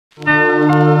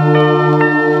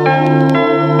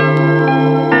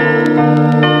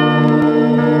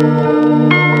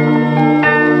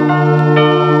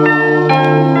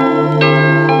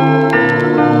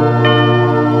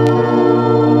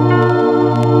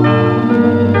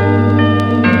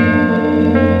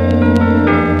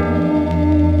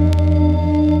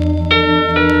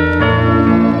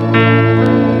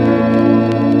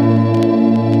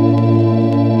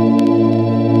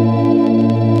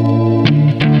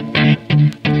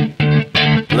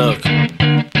Look,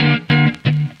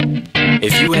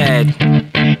 if you had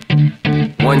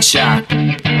one shot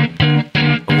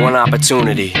or one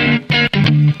opportunity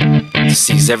to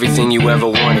seize everything you ever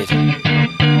wanted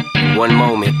in one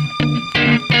moment,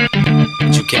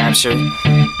 would you capture it?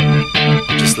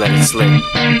 Or just let it slip?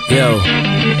 Yo.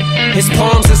 His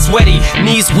palms are sweaty,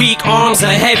 knees weak, arms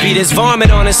are heavy. There's vomit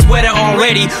on his sweater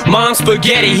already. Mom's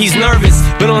spaghetti, he's nervous,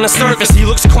 but on the surface he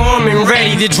looks calm and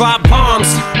ready to drop bombs.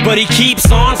 But he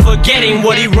keeps on forgetting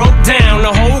what he wrote down.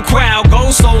 The whole crowd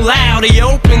goes so loud, he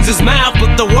opens his mouth,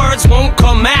 but the words won't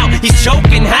come out. He's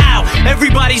choking how?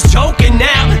 Everybody's choking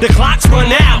now. The clock's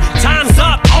run out, time's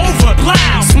up, over,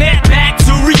 BLAOW. Snap back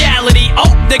to reality,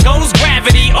 oh, there goes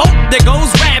gravity. Oh, there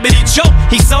goes rabbit, he choke.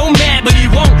 He's so mad, but he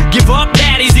won't give up,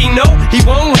 daddies, he know he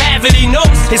won't have it, he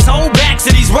knows his whole back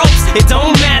to these ropes. It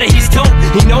don't matter, he's dope,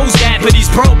 he knows that, but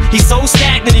he's broke. He's so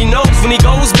stagnant, he knows when he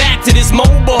goes back to this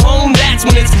mobile home, that's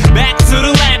when it's back to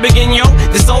the lab again, yo.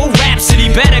 This old rhapsody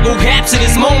better go capture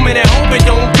this moment and hope it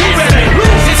don't do it.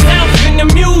 Lose yourself in the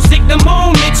music, the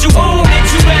moment you own it,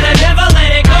 you better never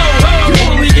let it go. You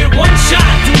only get one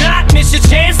shot, do not miss your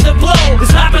chance to blow.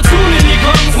 This opportunity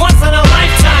comes once in a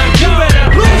lifetime, you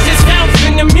better lose yourself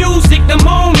in the music, the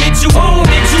moment you own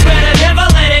it, you better never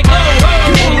let it go.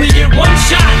 You only get one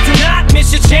shot, do not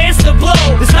miss your chance to blow.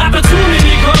 This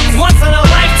opportunity comes once in a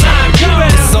lifetime, you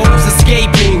better. The soul's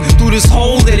escaping through this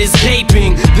hole that is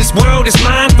gaping. This world is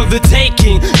mine for the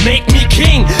taking. Make me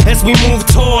king as we move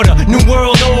toward a new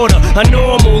world order. A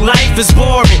normal life is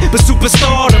boring, but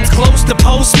superstardom's close to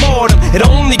postmortem. It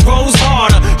only grows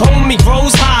harder, homie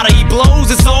grows hotter. He blows,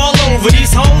 it's all over.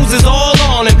 These hoes is all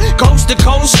on him. Coast to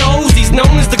coast shows, he's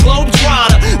known as the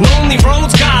Globetrotter. Lonely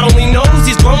roads, God only knows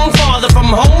he's grown farther from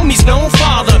home. He's no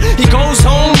father. He goes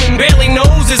home and barely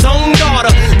knows his own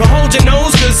daughter. But hold your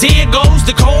nose, cause here goes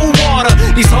the cold water.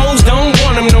 These hoes don't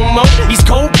want him no more. He's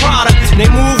cold product. They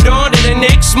moved on to the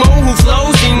next mo who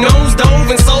flows. He knows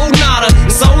dove and sold nada.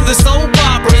 And so the soap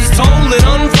opera is told, it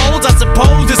unfolds. I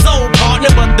suppose it's old partner,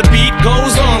 but the beat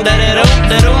goes on. You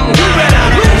better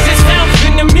lose yourself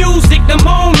in the music, the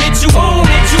moment you own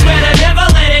it, you better never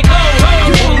let it go.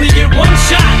 You only get one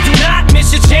shot, do not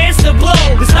miss your chance to blow.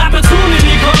 This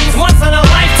opportunity comes once in a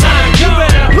lifetime. You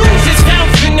better lose yourself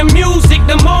in the music,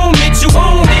 the moment you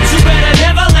own it, you better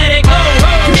never let it go.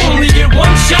 You only get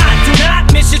one shot, do not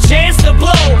miss your chance to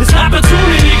blow. This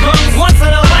opportunity comes once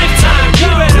in a lifetime. You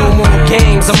better. No more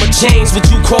games, I'ma change what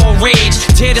you call rage.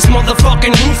 Tear this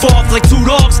motherfucking roof off like two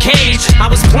dogs' cage. I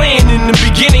was playing in the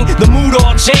beginning, the mood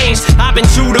all changed. I've been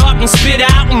chewed up and spit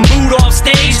out and booed off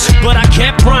stage, but I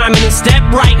kept rhyming and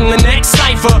stepped right in the next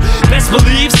cipher. Best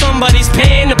believe somebody's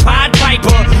paying the Pied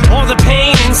Piper. All the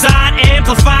pain inside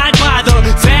amplified by the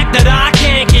fact that I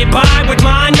can't get by with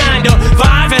my 9 to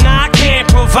 5, and I can't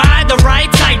provide the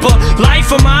right type of life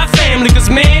for my family.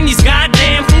 Cause man, these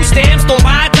goddamn food stamps don't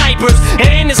buy diapers,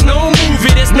 and there's no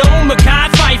movie, there's no Mackay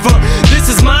Pfeiffer.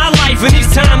 This is my life and these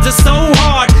times are so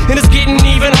hard, and it's getting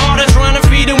even harder trying to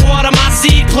feed and water my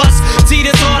seed. Plus, see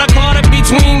this order caught up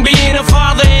between being a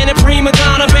father and a prima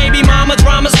donna. Baby mama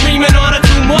drama screaming on her,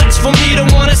 too much for me to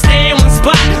wanna stay in one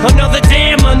spot. Another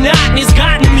damn monotony's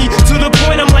gotten me to the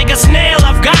point I'm like a snail.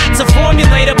 I've got to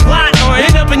formulate a plot or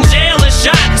end up in jail or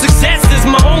shot. Success is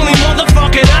my only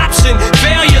motherfucking option,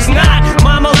 failure's not.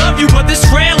 Mama love you, but this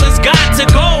trailer's got to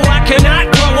go. I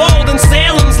cannot grow old in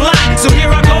Salem's lot, so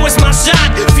here I go, it's my shot.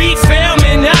 Feet fail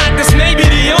me not, this may be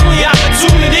the only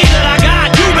opportunity that I got.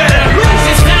 You better lose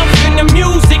yourself in the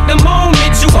music, the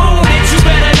moment you own it, you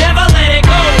better never let it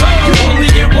go. You only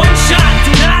get one shot,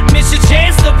 do not miss your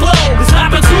chance to blow. This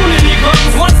opportunity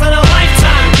comes once in a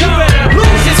lifetime. You better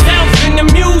lose yourself in the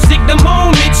music, the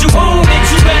moment you own it,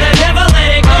 you better never let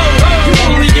it go. You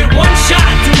only get one shot,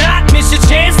 do not miss your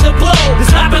chance to blow.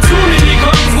 This opportunity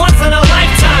comes once in a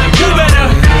lifetime. You better.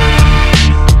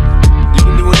 You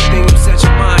can do anything you set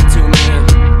your mind to, man.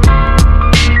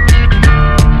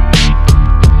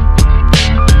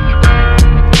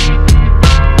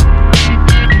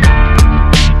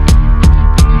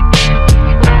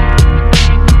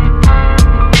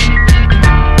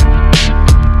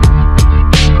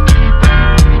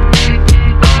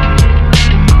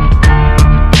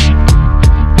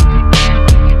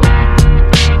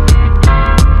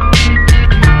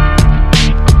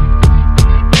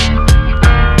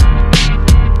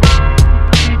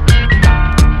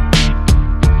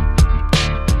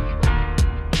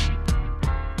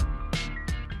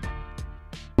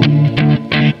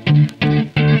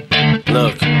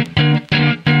 Look,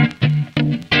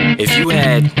 if you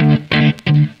had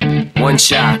one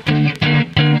shot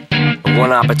or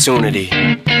one opportunity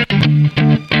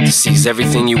to seize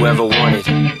everything you ever wanted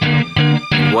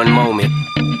in one moment,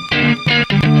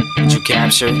 you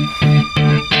capture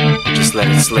it? Just let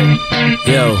it slip.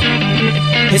 Yo.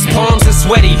 His palms are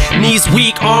sweaty, knees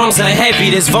weak, arms are heavy.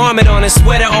 There's vomit on his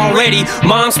sweater already.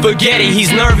 Mom's spaghetti,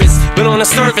 he's nervous, but on the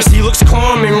surface he looks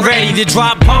calm and ready to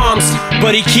drop bombs.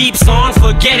 But he keeps on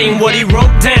forgetting what he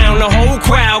wrote down. The whole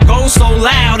crowd goes so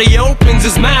loud, he opens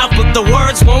his mouth, but the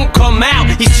words won't come out.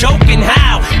 He's choking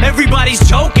how? Everybody's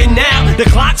choking now. The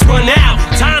clock's run out,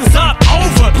 time's up,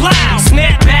 over, BLAOW.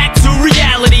 Snap back to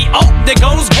reality. Oh, there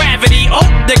goes gravity. Oh,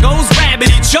 there goes rabbit.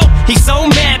 He choke. He's so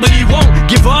mad, but he won't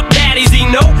give up. Daddies, he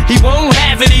know he won't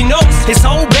have it. He knows his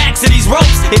whole back to these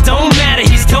ropes. It don't matter,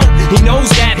 he's dope. He knows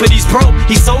that, but he's broke.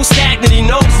 He's so stagnant. He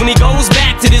knows when he goes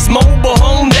back to this mobile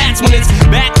home, that's when it's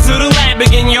back to the lab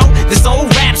again. Yo, this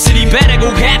old rhapsody better go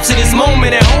capture this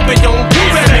moment and hope it don't do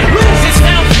better. Lose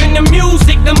yourself in the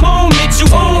music. The moment you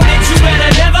own it, you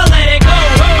better never let it go.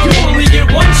 You only get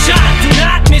one shot. Do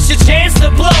not miss your chance to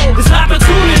blow. This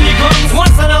opportunity comes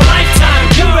once in a lifetime.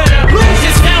 You better lose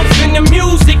yourself in the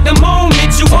music. The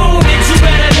moment you own it, you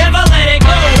better never let it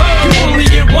go. You only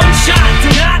get one shot. Do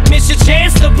not miss your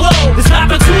chance to blow. This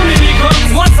opportunity comes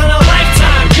once in a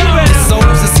lifetime. You better. His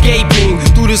soul's escaping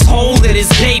through this hole that is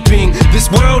gaping. This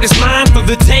world is mine for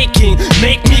the taking.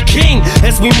 Make me king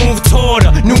as we move toward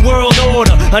a new world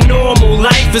order. A normal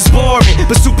life is boring,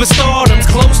 but superstardom's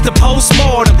close to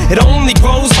postmortem. It only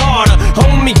grows harder,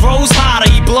 homie grows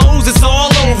hotter. He blows, it's all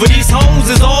over. These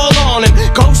hoes is all on him.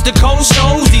 Coast to coast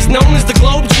shows, he's known as the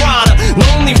Globetrotter.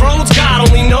 Lonely roads, God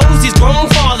only knows he's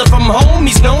grown farther from home.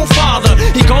 He's no father.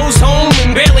 He goes home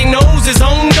and barely knows his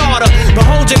own daughter. But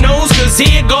hold your nose, cause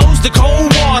here goes the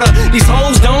cold water. These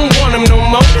hoes don't want him no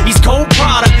more. He's cold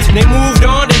product. They moved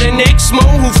on to the next mo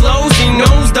who flows. He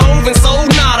knows dove and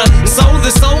sold nada. And so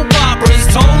the soap opera is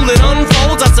told. It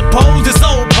unfolds. I suppose it's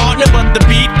old partner, but the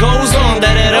beat goes on.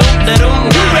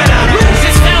 You better lose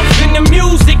yourself in the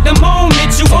music. The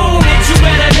moment you own it, you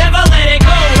better never let it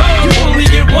go. You only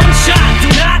get one shot. Do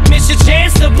not miss your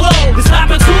chance to blow. This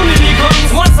opportunity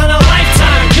comes once in a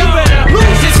lifetime. You better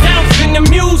lose yourself in the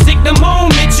music. The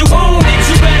moment you own it,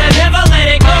 you better never let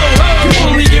it go. You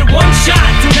only get one shot.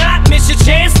 Do not miss your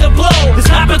chance to blow. This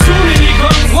opportunity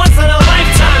comes once in a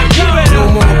lifetime. You better.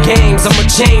 No more games, I'ma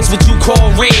change what you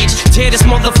call rage. Tear this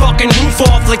motherfucking roof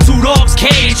off like two dogs'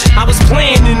 cage. I was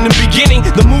playing in the beginning,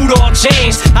 the mood all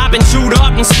changed. I've been chewed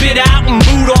up and spit out and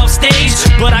booed off stage,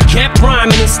 but I kept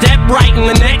rhyming and stepped right in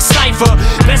the next cipher.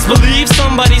 Best believe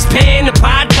somebody's paying the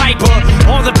Pied Piper.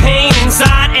 All the pain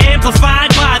inside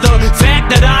amplified by the fact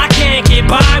that I can't get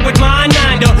by with my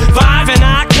 9 to 5, and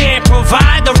I can't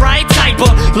provide the right type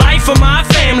of life for my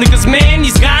family. Cause man,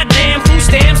 these goddamn food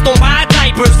stamps don't buy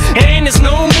diapers, and there's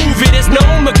no movie, there's no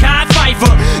Mackay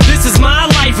Pfeiffer. This is my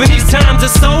life and these times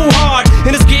are so hard,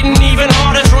 and it's getting even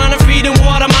harder trying to feed and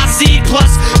water my seed. Plus,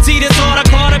 see the thought I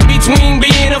caught up between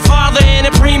being a father and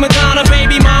a prima donna.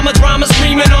 Baby mama drama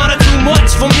screaming on her, too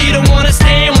much for me to wanna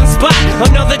stay in one spot.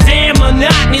 Another damn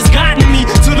monotony's gotten me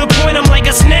to the point I'm like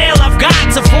a snail. I've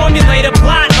got to formulate a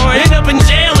plot or end up in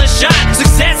jail or shot.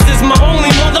 Success is my only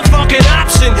motherfucking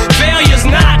option. Failure's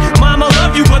not. Mama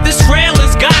love you, but this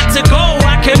trailer's got to go.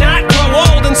 I cannot grow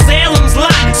old in Salem's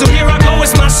lot. So here I go,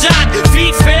 it's my shot.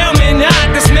 Feet fail me not.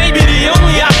 This may be the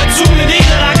only opportunity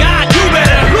that I got. You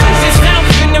better lose yourself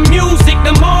in the music.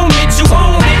 The moment you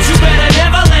own it, you better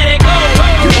never let it go.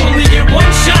 You only get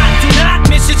one shot. Do not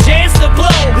miss your chance to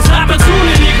blow. This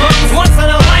opportunity comes once in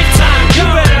a lifetime. You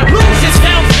better lose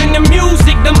yourself in the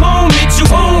music. The moment you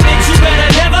own it, you better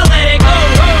never let it go.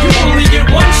 You only get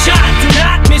one shot. Do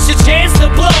not miss your chance to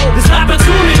blow. This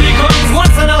opportunity comes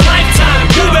once in a lifetime.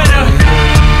 You better.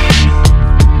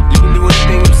 You can do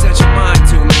anything you set your mind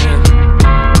to, man.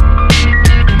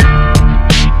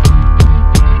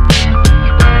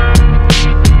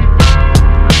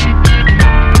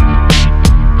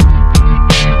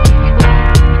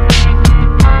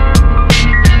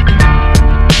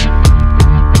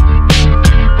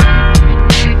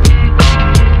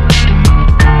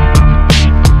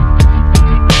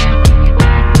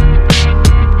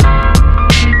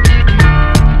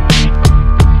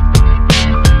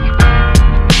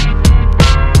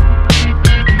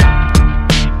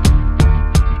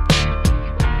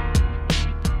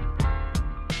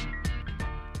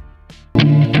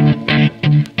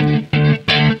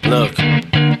 Look,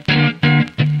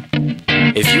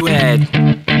 if you had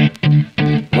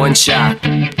one shot,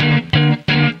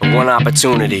 or one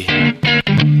opportunity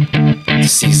to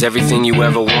seize everything you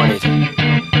ever wanted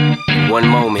in one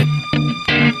moment,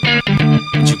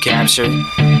 did you capture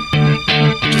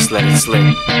it? just let it slip.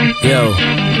 Yo.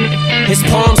 His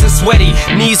palms are sweaty,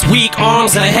 knees weak,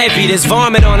 arms are heavy. There's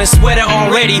vomit on his sweater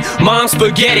already. Mom's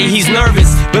spaghetti, he's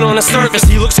nervous, but on the surface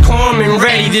he looks calm and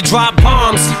ready to drop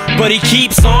bombs. But he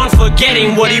keeps on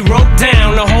forgetting what he wrote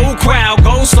down. The whole crowd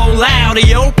goes so loud,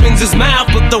 he opens his mouth,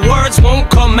 but the words won't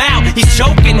come out. He's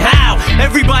choking how?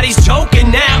 Everybody's choking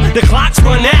now. The clock's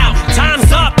run out,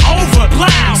 time's up, over,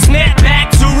 BLAOW. Snap back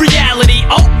to reality,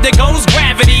 oh, there goes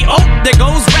gravity, oh, there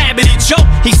goes rabbit, he choke.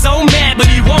 He's so mad, but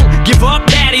he won't give up,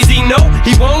 daddies, he know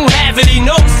he won't have it, he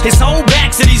knows his whole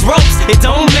back to these ropes. It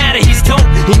don't matter, he's dope,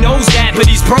 he knows that, but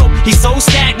he's broke. He's so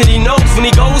stagnant, he knows when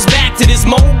he goes back to this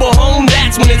mobile home,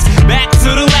 that's when it's back to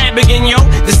the lab again, yo.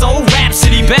 This old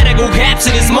rhapsody better go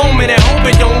capture this moment and hope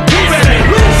it don't pass. You better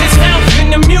lose yourself in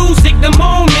the music the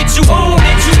moment you own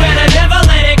it. You better never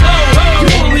let it go. You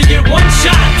only get one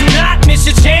shot, do not miss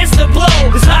your chance to blow.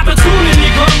 This opportunity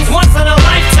comes once in a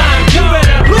lifetime. You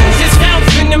better lose yourself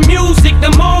in the music the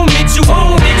moment you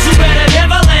own it. You better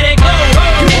never let it go.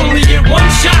 You only get one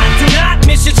shot, do not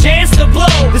miss your chance to blow.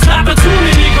 This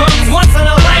opportunity comes once in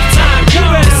a lifetime. You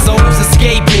better. The soul's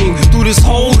escaping through this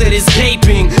hole that is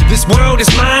gaping. This world is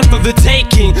mine for the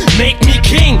taking. Make me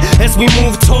king as we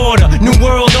move toward a new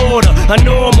world order. A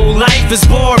normal life is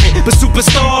boring, but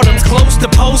superstardom's close to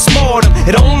postmortem.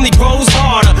 It only grows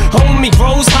harder, homie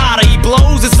grows hotter. He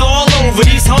blows, it's all over.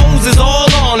 These hoes is all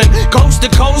on him. Coast to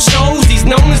coast shows, he's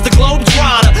known as the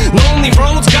Globetrotter. Lonely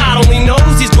roads, God only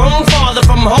knows he's grown farther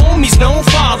from home. He's no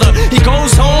father. He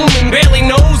goes home and barely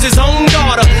knows his own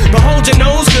daughter. But hold your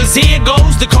nose, cause here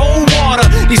goes the cold water.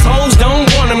 These hoes don't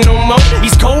want him no more.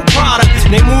 He's cold product.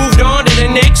 They moved on to the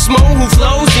next mo who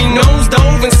flows. He knows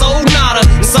dove and sold nada.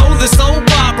 And so the soap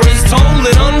opera is told.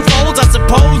 It unfolds, I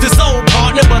suppose it's old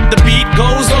partner, but the beat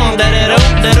goes on. You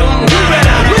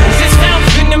better lose yourself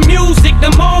in the music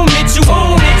the moment you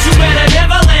own it. You better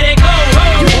never let it go.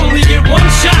 You only get one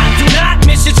shot, do not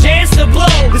miss your chance to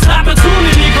blow. This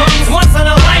opportunity comes once in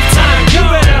a lifetime. You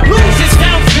better lose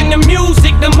yourself in the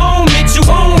music the moment you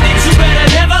own it. You better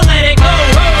never let it go.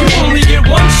 You only get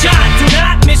one shot, do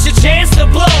not miss your chance to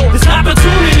blow. This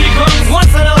opportunity comes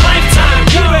once in a lifetime.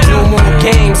 You better. No more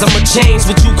games, I'ma change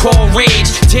what you call rage.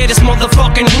 Tear this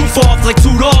motherfucking roof off like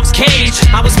two dogs' cage.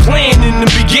 I was playing in the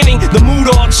beginning, the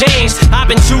mood all changed. I've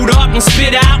been chewed up and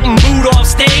spit out and booed off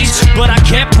stage, but I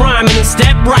kept rhyming and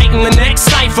stepped right in the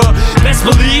next cipher. Best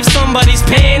believe somebody's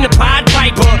paying the Pied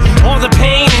Piper. All the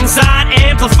pain inside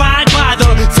amplified by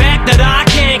the fact that I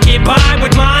can't get by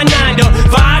with my 9 to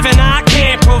 5, and I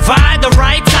can't provide the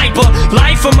right type of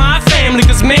life for my family.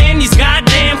 Cause man, these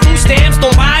goddamn food stamps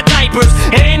don't buy diapers,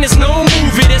 and there's no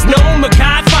movie, there's no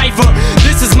Mackay Pfeiffer.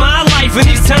 This is my life and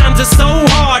these times are so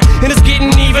hard, and it's getting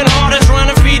even harder trying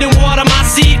to feed and water my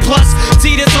seed. Plus,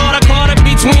 see the thought I caught up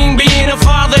between being a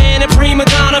father and a prima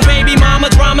donna. Baby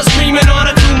mama drama screaming on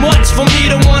her, too much for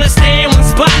me to wanna stay in one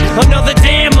spot. Another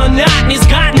damn monotony's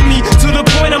gotten me to the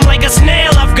point I'm like a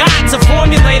snail. I've got to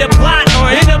formulate a plot or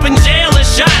end up in jail or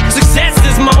shot. Success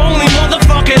is my only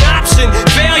motherfucking option,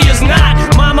 failure's not.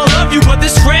 Mama love you, but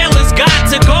this trail has got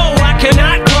to go. I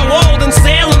cannot grow old in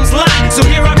Salem's lot, so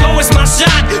here I go, it's my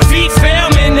shot. Feet fail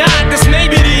me not, this may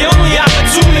be the only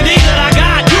opportunity that I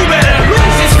got. You better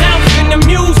lose yourself in the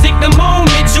music the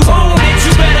moment you own it.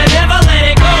 You better never let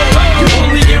it go. You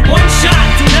only get one shot,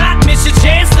 do not miss your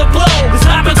chance to blow. This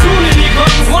opportunity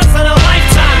comes once in a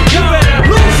lifetime. You better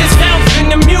lose yourself in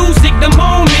the music the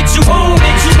moment you own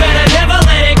it. You better never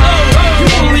let it go. You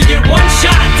only get one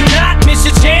shot, do not miss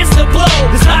your chance to blow.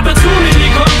 This opportunity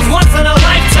comes once in a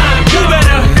lifetime. You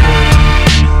better.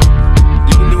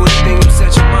 You can do anything you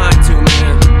set your mind to, man.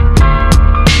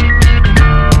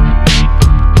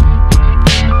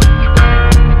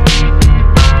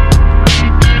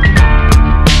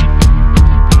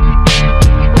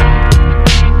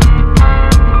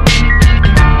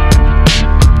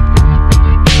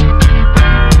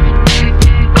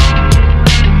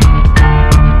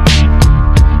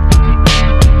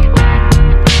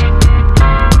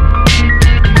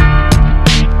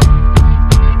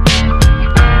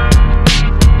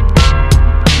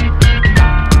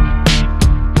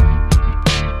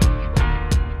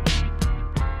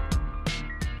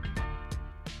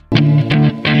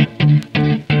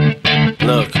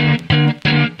 Look,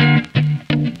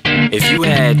 if you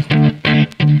had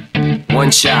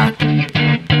one shot,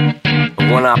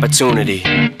 or one opportunity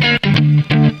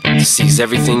to seize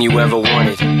everything you ever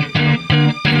wanted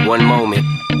in one moment,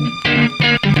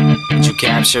 would you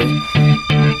capture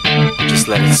it? Would you just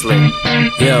let it slip.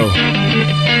 Yo.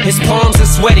 His palms are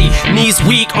sweaty, knees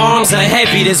weak, arms are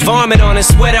heavy. There's vomit on his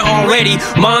sweater already.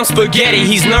 Mom's spaghetti,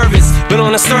 he's nervous, but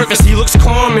on the surface he looks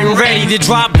calm and ready to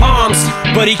drop bombs.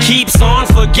 But he keeps on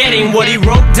forgetting what he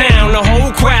wrote down. The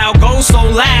whole crowd goes so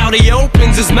loud, he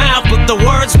opens his mouth, but the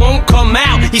words won't come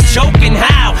out. He's choking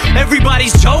how?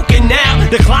 Everybody's choking now.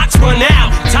 The clock's run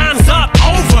out, time's up,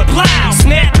 over, BLAOW.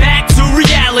 Snap back to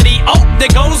reality, oh,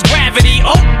 there goes gravity.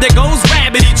 Oh, there goes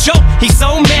rabbit, he choke. He's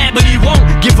so mad, but he won't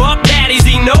give up, daddies,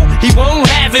 he know he won't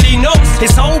have it, he knows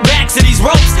his whole back to these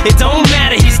ropes. It don't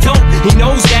matter, he's dope, he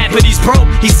knows that, but he's broke.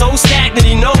 He's so stagnant,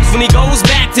 he knows when he goes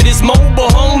back to this mobile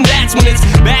home, that's when it's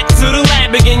back to the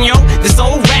lab again, yo. This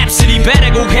old rhapsody better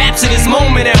go capture this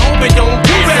moment and hope it don't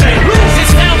do it. Lose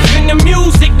yourself in the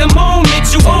music, the moment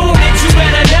you own it, you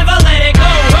better never let it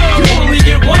go. You only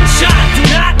get one shot, do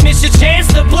not miss your chance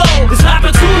to blow. This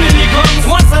opportunity comes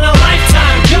once in a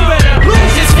lifetime, you better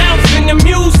lose yourself in the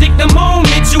music, the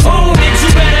moment you own it, you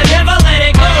better never let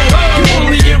it go. You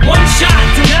only get one shot,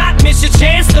 do not miss your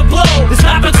chance to blow. This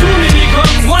opportunity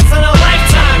comes once in a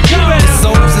lifetime, you better.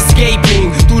 The soul's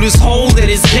escaping through this hole that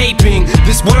is gaping.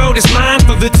 This world is mine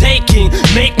for the taking.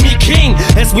 Make me king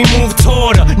as we move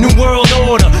toward a new world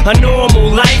order. A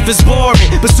normal life is boring,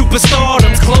 but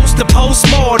superstardom's close to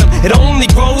postmortem. It only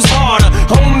grows harder,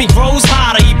 homie grows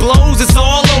hotter. He blows, it's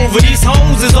all over. These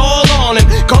hoes is all on him.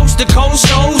 Coast to coast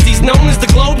shows, he's known as the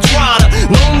Globetrotter.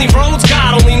 Lonely roads,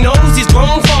 God only knows he's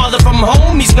grown farther from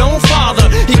home. He's no father.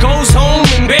 He goes home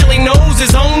and barely knows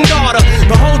his own daughter.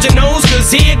 But hold your nose,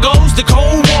 cause here goes the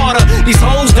cold water. These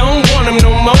hoes don't want him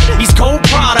no more. He's cold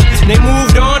product. They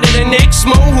moved on to the next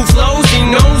mo who flows. He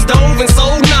knows dove and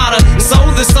sold nada. And so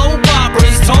the soap opera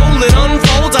is told, it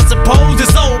unfolds. I suppose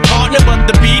it's old partner, but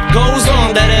the beat goes on.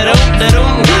 You better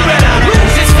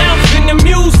lose yourself in the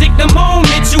music, the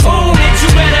moment you own it, you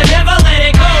better never let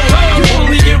it go. You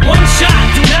only get one shot,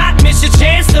 do not miss your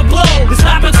chance to blow. This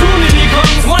opportunity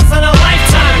comes once in a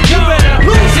lifetime. You better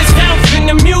lose yourself in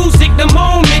the music, the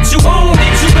moment you own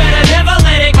it, you better never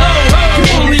let it go. You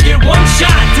only get one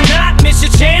shot, do not miss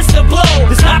your chance to blow.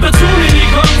 This opportunity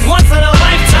comes once in a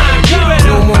lifetime. You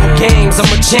better. No more games,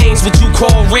 I'ma change what you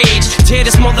call rage. Tear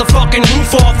this motherfucking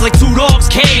roof off like two dogs'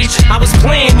 cage. I was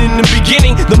playing in the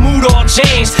beginning, the mood all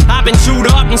changed. I've been chewed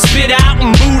up and spit out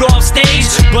and booed off stage,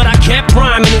 but I kept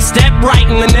rhyming and stepped right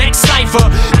in the next cipher.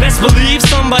 Best believe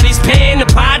somebody's paying the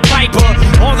Pied Piper.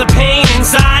 All the pain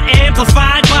inside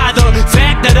amplified by the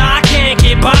fact that I can't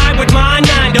get by with my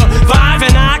 9 to 5,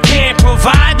 and I can't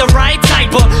provide the right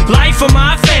type of life for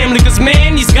my family. Cause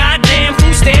man, these goddamn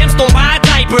food stamps don't buy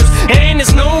diapers, and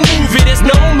there's no movie, there's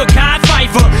no Mackay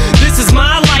Pfeiffer. This is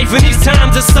my life and these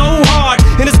times are so hard,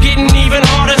 and it's getting even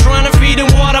harder trying to feed and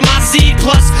water my seed.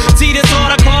 Plus, see this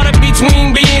order caught up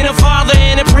between being a father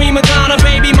and a prima donna.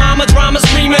 Baby mama drama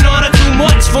screaming on her, too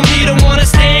much for me to wanna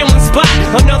stay in one spot.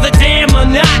 Another damn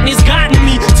monotony's gotten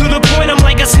me to the point I'm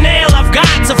like a snail. I've got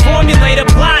to formulate a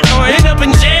plot or end up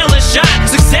in jail or shot.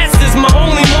 Success is my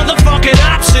only motherfucking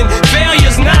option,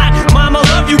 failure's not. Mama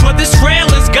love you, but this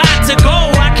trailer's got to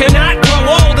go. I cannot grow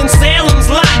old in Salem's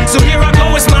lot, so here I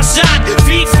go, it's my shot.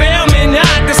 Feet fail me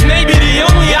not, this may be the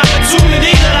only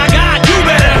opportunity that I got. You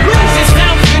better lose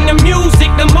yourself in the music,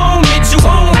 the moment you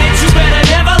own it, you better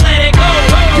never let it go.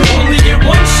 You only get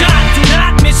one shot, do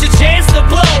not miss your chance to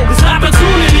blow. This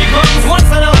opportunity comes once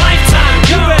in a lifetime.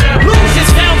 You better lose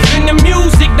yourself in the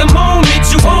music, the moment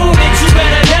you own it, you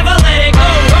better never let it go.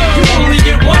 You only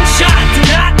get one shot, do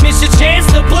not miss your chance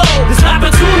to blow. This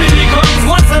opportunity comes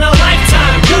once in a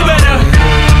lifetime. You better.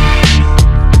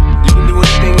 You can do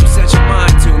anything you set your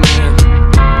mind to, man.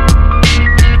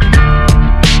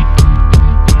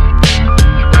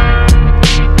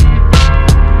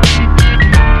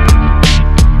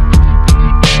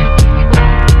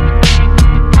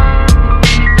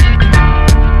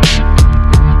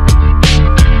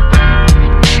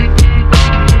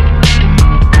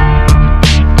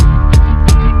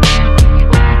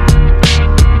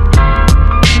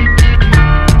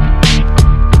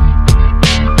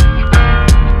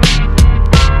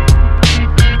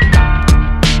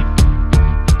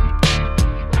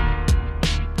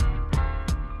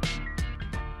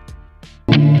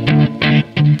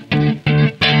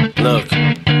 Look,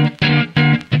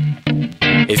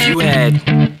 if you had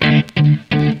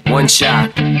one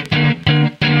shot,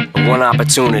 one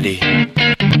opportunity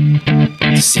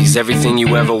to seize everything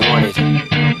you ever wanted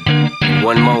in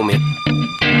one moment,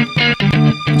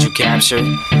 would you capture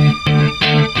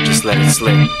it? Just just let it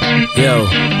slip. Yo.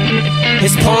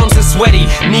 His palms are sweaty,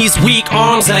 knees weak,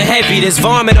 arms are heavy. There's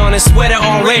vomit on his sweater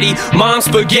already. Mom's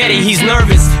spaghetti, he's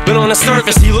nervous, but on the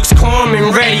surface he looks calm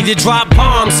and ready to drop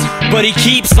bombs. But he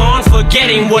keeps on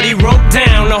forgetting what he wrote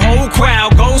down. The whole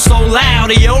crowd goes so loud,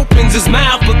 he opens his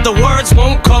mouth, but the words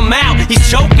won't come out. He's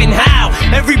choking how?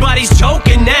 Everybody's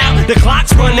choking now. The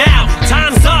clock's run out,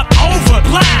 time's up, over,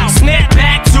 BLAOW. Snap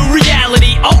back to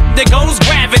reality. Oh, there goes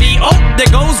gravity. Oh, there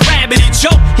goes rabbit. He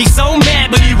choke. He's so mad,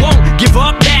 but he won't give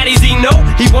up. Daddies, he know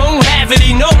he won't have it.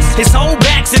 He knows his whole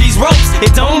back to these ropes.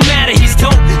 It don't matter, he's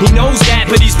dope. He knows that,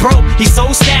 but he's broke. He's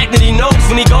so stagnant. He knows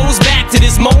when he goes back to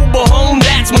this mobile home,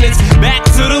 that's when it's back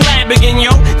to the lab again.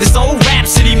 Yo, this old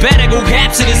rhapsody better go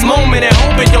capture this moment and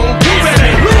hope it don't do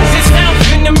it. Lose yourself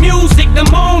in the music the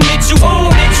moment you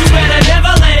own it. You better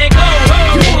never let it go.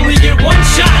 You only get one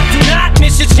shot. Do not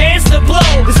miss your chance to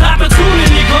blow. This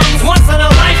opportunity comes once in a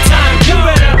lifetime. You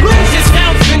better lose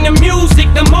yourself in the music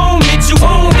the moment you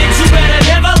own it. You better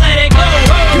never let it go.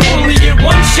 You only get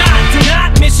one shot. Do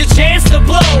not miss your chance to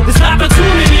blow. This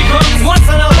opportunity comes once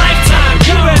in a lifetime.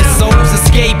 You better. His soul's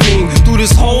escaping through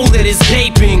this hole that is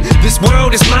gaping. This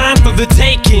world is mine for the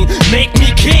taking. Make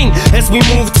me king as we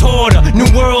move toward a new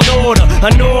world order.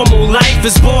 A normal life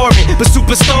is boring, but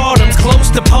superstardom's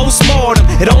close to postmortem.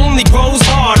 It only grows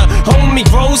harder, homie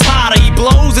grows hotter. He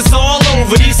blows, it's all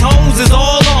over. These hoes is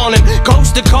all on him.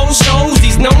 Coast to coast shows,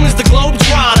 he's known as the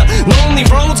Globetrotter. Lonely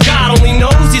roads, God only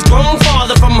knows he's grown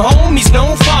farther from home. He's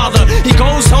no father. He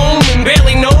goes home and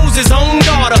barely knows his own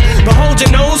daughter. But hold your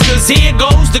nose, cause here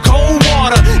goes the cold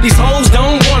water. These hoes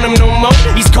don't want him no more.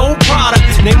 He's cold product.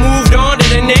 They moved on to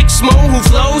the next mo who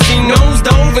flows. He knows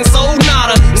dove and sold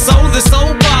nada. And so the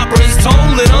soap opera is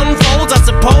told. It unfolds. I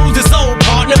suppose it's old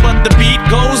partner, but the beat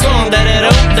goes on.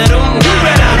 You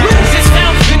better lose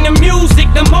yourself in the music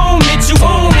the moment you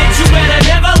own it. You better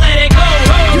never let it go.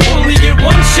 You only get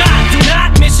one shot. Do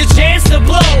not miss your chance to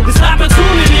blow. This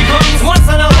opportunity comes once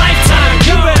in a lifetime.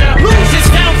 You better lose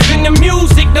yourself in the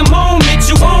music the moment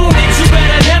you own it. You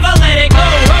better never let it go.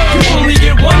 You only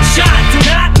get one shot. Do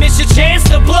not miss your chance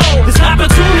to blow. This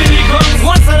opportunity comes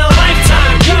once in a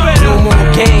lifetime. You better. No more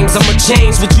games, I'ma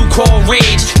change what you call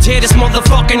rage. Tear this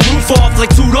motherfucking roof off like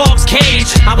two dogs' cage.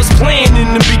 I was playing in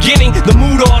the beginning, the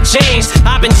mood all changed.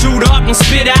 I've been chewed up and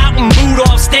spit out and booed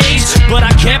off stage, but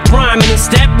I kept rhyming and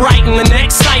stepped right in the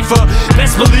next cipher.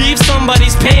 Best believe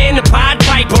somebody's paying the Pied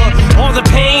Piper. All the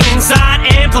pain inside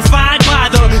amplified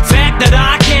by the fact that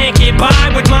I can't get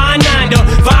by with my 9 to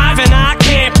 5, and I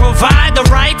can't provide the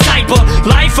right type of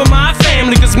life for my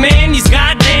family. Cause man, these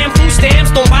goddamn food stamps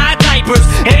don't buy diapers,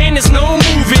 and there's no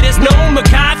movie, there's no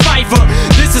Mackay Pfeiffer.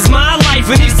 This is my life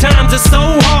and these times are so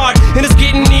hard, and it's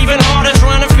getting even harder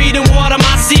trying to feed and water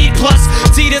my seed. Plus,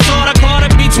 see the thought I caught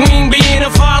up between being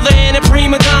a father and a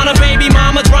prima donna. Baby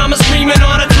mama drama screaming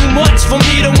on her, too much for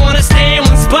me to wanna stay in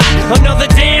one spot. Another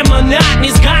damn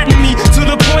monotony's gotten me to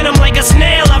the point I'm like a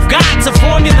snail. I've got to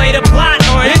formulate a plot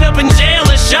or end up in jail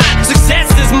or shot.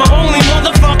 Success is my only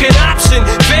motherfucking option.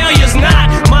 Failure's not.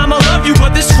 Mama love you,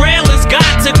 but this trailer's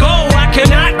got to go. I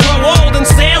cannot grow old in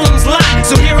Salem's lot.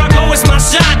 So here I go, it's my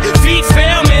shot. Feet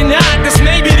fail me not. This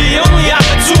may be the only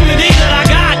opportunity that I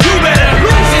got. You better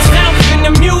lose yourself in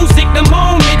the music the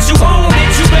moment you own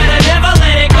it. You better never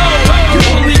let it go. You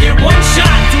only get one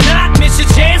shot. Do not miss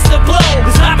your chance to blow.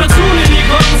 This opportunity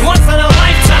comes once in a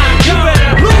lifetime. You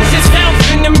better lose yourself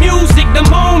in the music the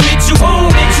moment you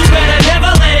own it. You better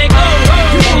never let it go.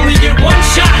 You only get one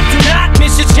shot. Do not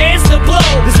miss your chance to blow.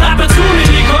 This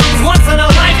opportunity comes once in a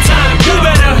lifetime. You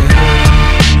better.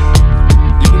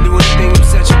 You can do anything you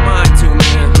set your mind to,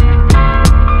 man.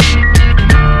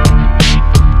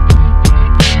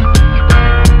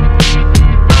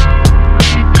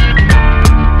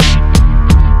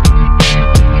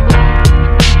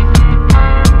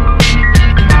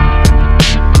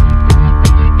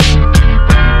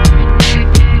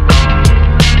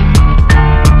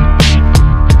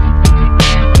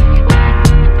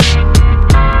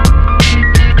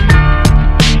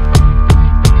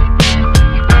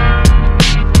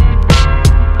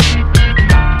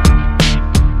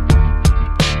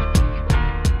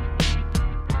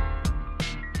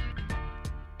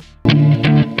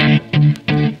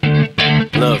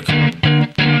 Look,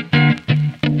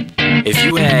 if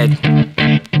you had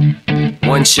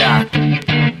one shot,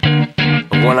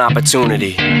 or one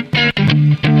opportunity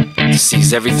to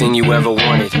seize everything you ever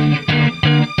wanted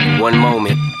in one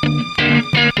moment,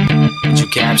 did you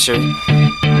capture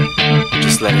it?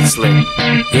 just let it slip.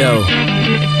 Yo.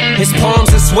 His palms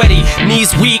are sweaty,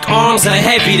 knees weak, arms are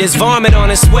heavy. There's vomit on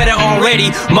his sweater already.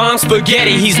 Mom's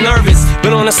spaghetti, he's nervous,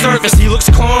 but on the surface he looks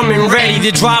calm and ready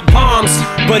to drop bombs.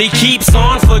 But he keeps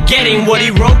on forgetting what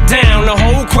he wrote down. The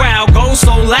whole crowd goes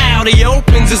so loud, he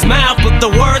opens his mouth, but the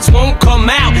words won't come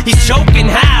out. He's choking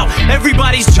how?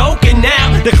 Everybody's choking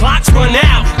now. The clock's run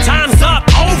out, time's up,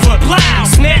 over, BLAOW.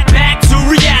 Snap back to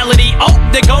reality, oh,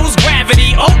 there goes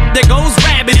gravity, oh, there goes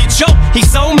rabbit, he choke. He's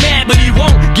so mad, but he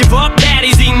won't give up,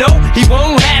 daddies, he know he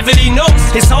won't have it, he knows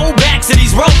his whole back to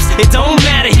these ropes. It don't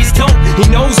matter, he's dope, he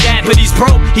knows that, but he's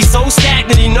broke. He's so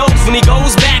stagnant, he knows when he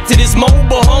goes back to this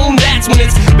mobile home, that's when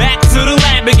it's back to the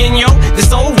lab again, yo. This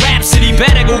old rhapsody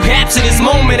better go capture this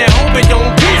moment and hope it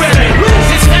don't pass. You better lose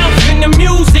yourself in the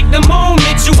music the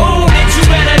moment you own it. You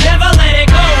better never let it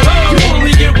go. You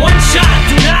only get one shot,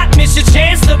 do not miss your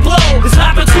chance to blow. This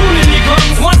opportunity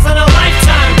comes once in a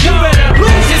lifetime. You better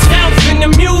lose yourself in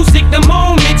the music the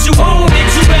moment you own it.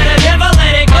 You better never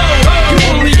let it go. You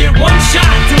only get one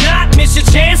shot, do not miss your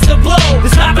chance to blow.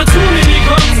 This opportunity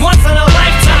comes once in a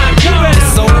lifetime. You better.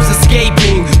 This soul's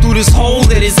escaping through this hole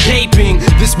that is gaping.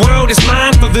 This world is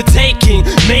mine for the taking.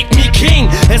 Make me king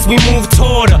as we move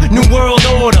toward a new world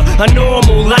order. A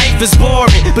normal life is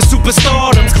boring, but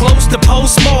superstardom's close to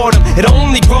postmortem. It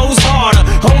only grows harder,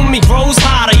 homie grows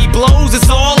hotter. He blows, it's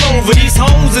all over. These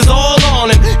hoes is all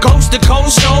on him. Coast to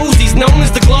coast shows, he's known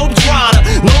as the Globetrotter.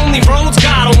 Lonely roads,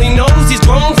 God only knows he's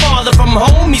grown farther from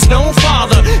home. He's no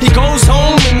father. He goes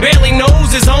home and barely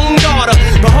knows his own daughter.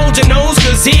 But hold your nose,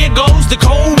 cause here goes the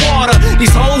cold water.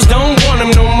 These hoes don't want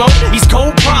him no more. He's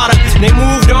cold product. They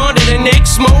moved on to the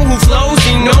next mo who flows.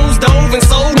 He knows dove and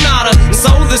sold nada. And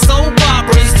so the soap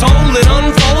opera is told. It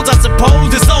unfolds, I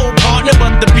suppose it's old partner,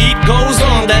 but the beat goes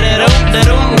on. You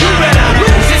better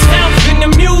lose yourself in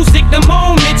the music the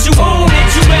moment you own it.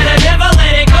 You better never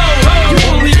let it go. You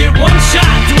only get one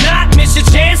shot, do not miss your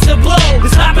chance to blow.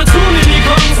 This opportunity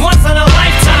comes once in a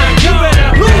lifetime. You better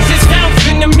lose yourself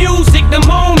in the music the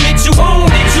moment you own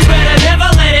it. You better never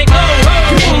let it go.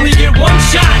 You only get one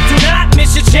shot, do not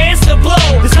miss your chance to blow.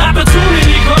 This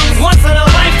opportunity comes once in a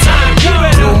lifetime. You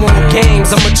better. No more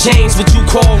games, I'ma change what you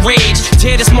call rage.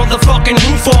 Tear this motherfucking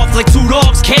roof off like two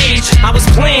dogs' cage. I was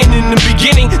playing in the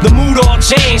beginning, the mood all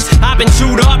changed. I've been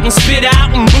chewed up and spit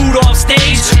out and booed off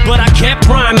stage, but I kept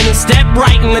rhyming and stepped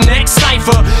right in the next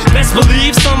cipher. Best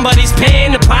believe somebody's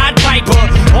paying the Pied Piper.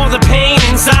 All the pain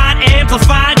inside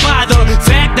amplified by the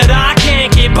fact that I can't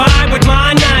get by with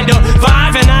my 9 to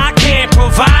 5, and I can't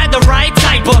provide the right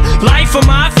type of life for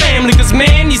my family. Cause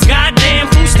man, these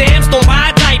goddamn food stamps don't buy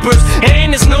diapers,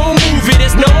 and there's no movie,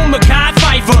 there's no Mackay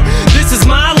Pfeiffer. This is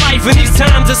my life and these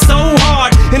times are so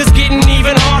hard, and it's getting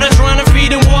even harder trying to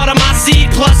feed and water my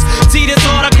seed. Plus, see the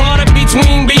thought I caught up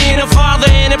between being a father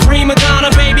and a prima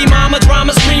donna. Baby mama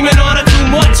drama screaming on her, too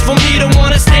much for me to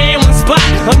wanna stay in one spot.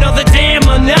 Another damn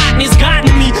monotony's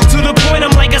gotten me to the point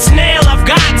I'm like a snail. I've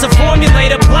got to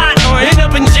formulate a plot or end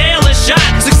up in jail or shot.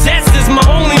 Success is my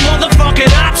only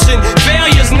motherfucking option,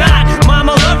 failure's not.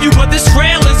 Mama love you, but this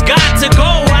trail has got to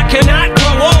go. I cannot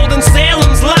grow old in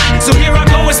Salem's lot, so here I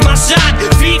go, it's my shot.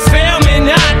 Feet fail me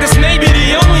not, this may be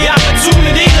the only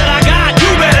opportunity that I got. You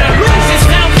better lose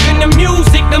yourself in the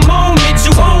music the moment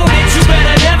you own it. You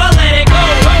better never let it go.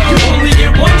 You only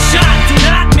get one shot, do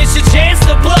not miss your chance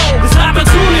to blow. This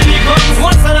opportunity comes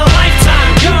once in a lifetime.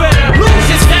 You better lose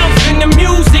yourself in the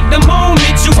music the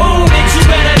moment you own it. You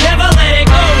better never let it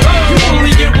go. You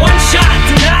only get one shot,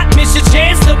 do not miss your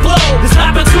chance to blow. This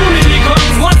opportunity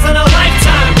comes once in a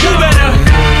lifetime. You better.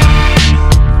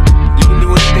 You can do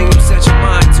anything you set your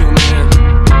mind to, man.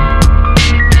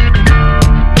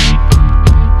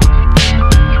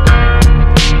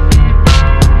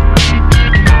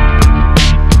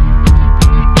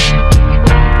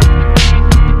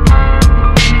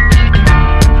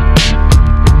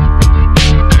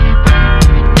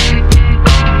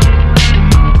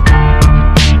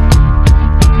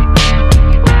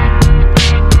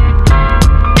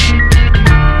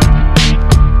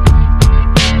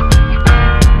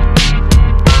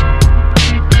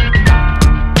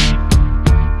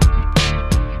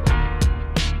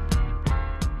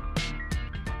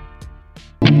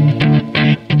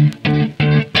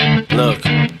 Look,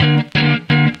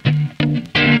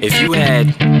 if you had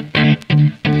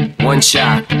one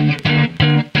shot,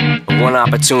 or one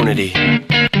opportunity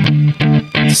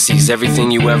to seize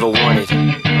everything you ever wanted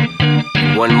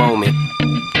in one moment,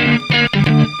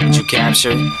 would you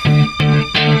capture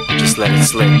it? Just just let it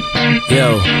slip.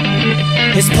 Yo.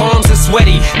 His palms are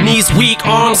sweaty, knees weak,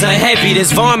 arms are heavy.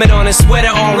 There's vomit on his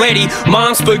sweater already.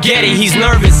 Mom's spaghetti, he's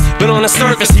nervous, but on the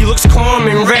surface he looks calm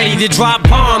and ready to drop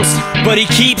bombs. But he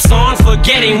keeps on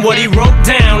forgetting what he wrote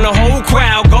down. The whole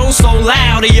crowd goes so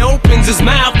loud, he opens his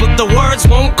mouth, but the words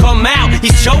won't come out.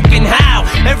 He's choking how?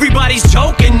 Everybody's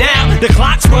choking now. The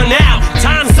clock's run out,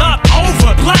 time's up,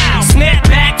 over, BLAOW. Snap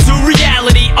back to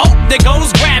reality, oh, there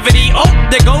goes gravity. Oh,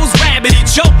 there goes rabbit, he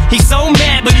choke. He's so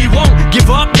mad, but he won't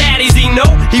give up, daddies, he know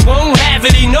he won't have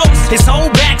it, he knows his whole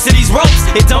back to these ropes.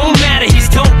 It don't matter, he's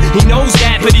dope, he knows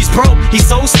that, but he's broke. He's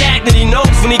so stagnant, he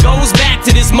knows when he goes back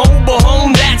to this mobile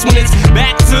home, that's when it's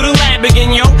back to the lab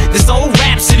again, yo. This old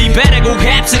rhapsody better go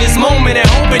capture this moment and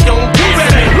hope it don't do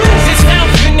it. Lose yourself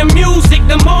in the music,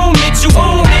 the moment you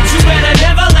own it, you better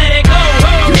never let it go.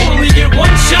 You only get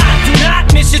one shot, do not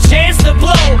miss your chance to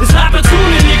blow. This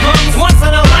opportunity comes once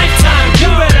in a lifetime, you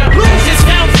better lose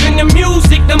yourself in the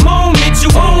music, the moment you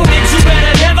own it, you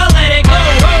better never let it go.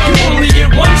 You only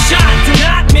get one shot, do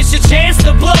not miss your chance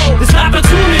to blow. This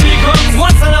opportunity comes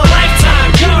once in a lifetime,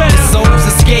 you better. The soul's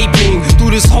escaping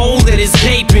through this hole that is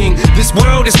gaping. This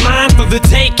world is mine for the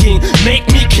taking. Make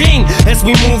me king as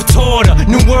we move toward a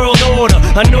new world order.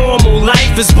 A normal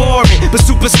life is boring, but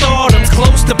superstardom's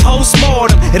close to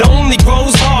postmortem. It only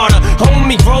grows harder,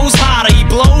 homie grows hotter. He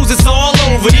blows, it's all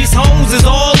over. These hoes is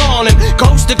all on him.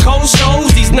 Coast to coast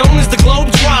shows, he's known as the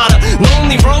Globetrotter.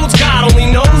 Lonely roads, God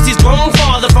only knows he's grown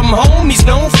farther from home. He's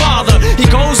no father. He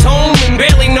goes home and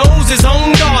barely knows his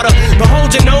own daughter. But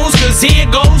hold your nose, cause here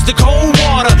goes the cold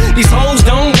water. These hoes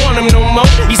don't want him no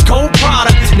more. He's cold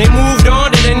product. They moved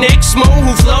on to the next mo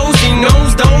who flows. He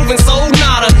knows dove and sold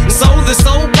nada. And so the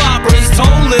soap opera is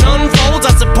told, it unfolds.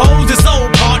 I suppose it's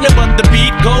old partner, but the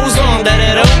beat goes on. You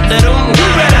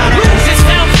better lose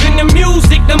yourself in the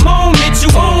music, the moment you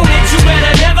own it, you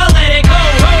better never let it go.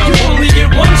 You only get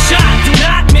one shot, do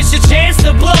not miss your chance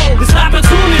to blow. This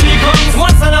opportunity comes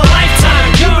once in a lifetime.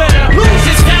 You better lose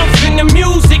yourself in the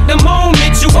music, the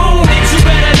moment you own it, you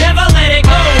better never let it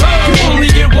go. You only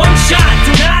get one shot,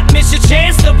 do not miss your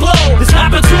chance to blow. This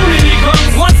opportunity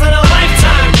comes once in a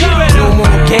lifetime. You better. No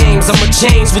more games, I'ma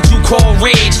change what you call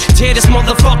rage. Tear this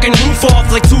motherfucking roof off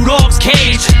like two dogs'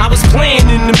 cage. I was playing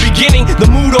in the beginning, the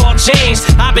mood all changed.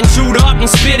 I've been chewed up and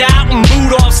spit out and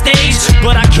booed off stage,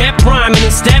 but I kept rhyming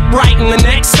and stepped right in the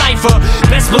next cipher.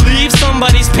 Best believe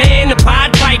somebody's paying the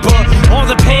Pied Piper. All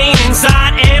the pain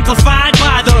inside amplified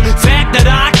by the fact that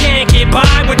I can't get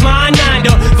by with my 9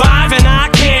 to 5, and I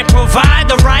can't provide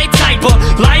the right type of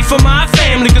life for my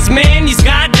family. Cause man, these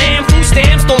goddamn food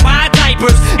stamps don't buy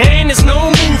diapers, and there's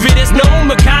no movie, there's no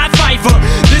Mackay Pfeiffer.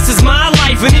 This is my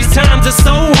life and these times are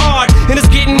so hard, and it's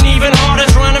getting even harder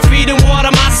trying to feed and water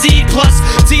my seed. Plus,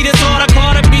 see this order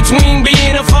caught up between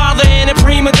being a father and a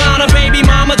prima donna. Baby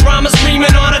mama drama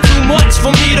screaming on her, too much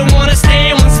for me to wanna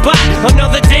stay in one spot.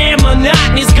 Another damn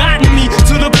monotony's gotten me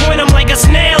to the point I'm like a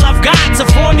snail. I've got to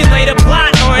formulate a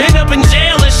plot or end up in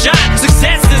jail or shot.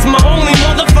 Success is my only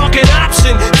motherfucking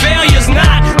option, failure's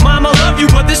not. Mama love you,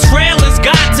 but this trailer's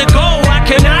got to go. I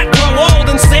cannot grow old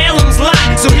in Salem's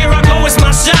lot, so here I go, it's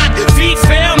my shot. Feet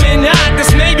fail me not,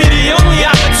 this may be the only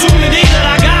opportunity that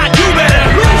I got. You better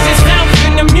lose yourself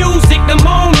in the music, the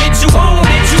moment you own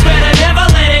it, you better never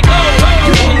let it go.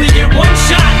 You only get one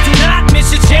shot, do not miss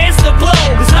your chance to blow.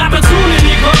 This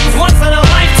opportunity comes once in a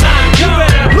lifetime. You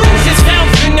better lose yourself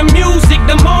in the music,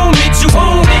 the moment you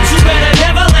own it, you better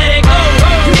never let it go.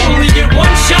 You only get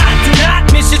one shot, do not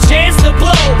miss your chance to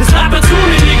blow. This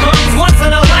opportunity comes once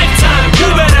in a lifetime. You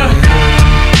better.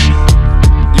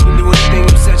 You can do anything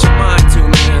you set your mind to,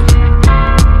 man.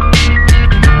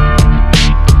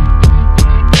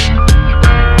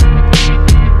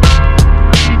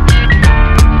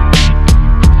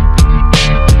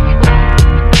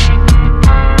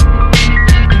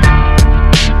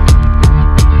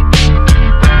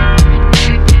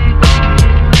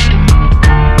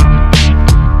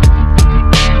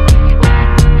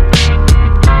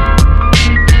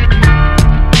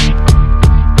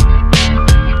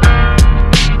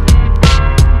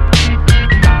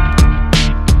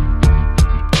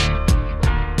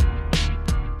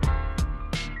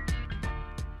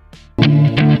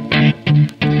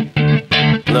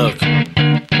 Look,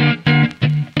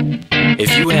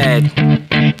 if you had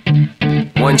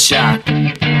one shot,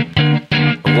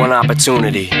 one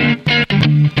opportunity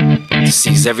to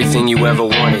seize everything you ever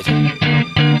wanted,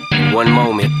 one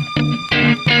moment,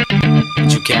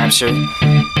 did you capture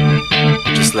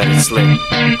it? Just just let it slip.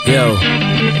 Yo.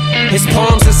 His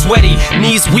palms are sweaty,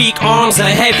 knees weak, arms are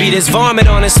heavy. There's vomit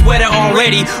on his sweater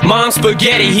already. Mom's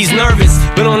spaghetti, he's nervous,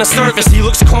 but on the surface he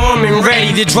looks calm and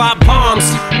ready to drop bombs.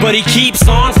 But he keeps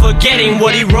on forgetting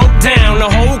what he wrote down. The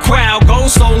whole crowd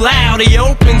goes so loud, he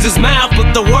opens his mouth,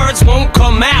 but the words won't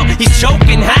come out. He's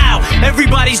choking how?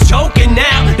 Everybody's choking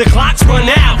now. The clock's run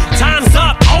out, time's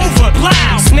up, over,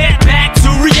 BLAOW. Snap back to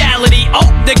reality. Oh,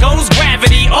 there goes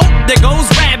gravity. Oh, there goes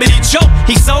rabbit. He choke.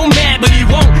 He's so mad, but he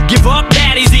won't give up.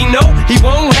 Daddies, he know he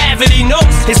won't have it. He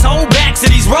knows his whole back to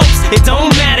these ropes. It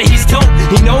don't matter, he's dope.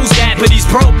 He knows that, but he's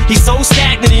broke. He's so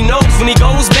stagnant. He knows when he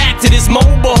goes back to this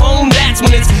mobile home, that's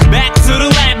when it's back to the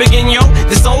lab again. Yo,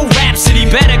 this old rhapsody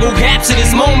better go capture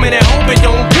this moment and hope it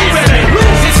don't do it.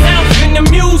 Lose itself in the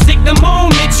music the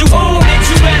moment you own it.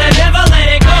 You better never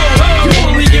let it go. You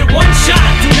only get one shot.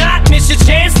 Do not miss your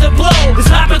chance to blow.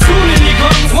 This opportunity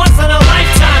comes once in a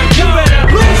lifetime. You better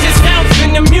lose yourself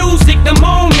in the music the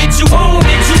moment you own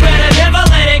it. You better never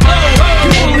let it go.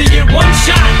 You only get one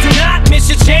shot. Do not miss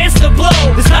your chance to blow.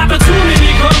 This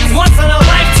opportunity comes once in a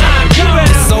lifetime. You better.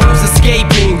 His soul's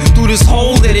escaping through this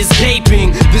hole that is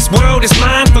gaping. This world is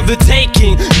mine for the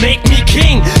taking. Make me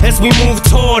king as we move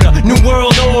toward a new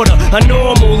world order. A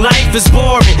normal life is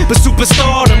boring, but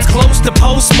superstardom's close to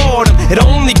postmortem. It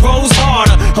only grows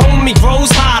harder, homie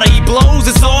grows hotter. He blows,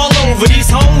 it's all over.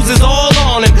 These hoes is all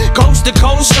on him. Coast to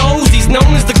coast shows, he's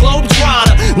known as the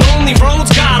Globetrotter. Lonely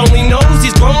roads, God only knows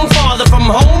he's grown farther from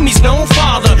home. He's no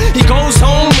father. He goes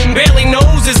home and barely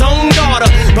knows his own daughter.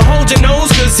 But hold your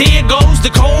nose, cause here goes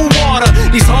the cold water.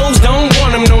 These hoes don't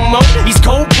want him no more. He's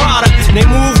cold product. They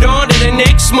moved on to the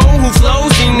next mo who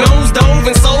flows. He knows dove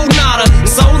and sold nada. And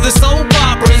so the soap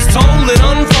opera is told. It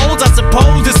unfolds. I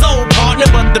suppose it's old partner,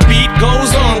 but the beat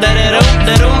goes on.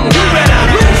 You better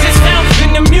lose yourself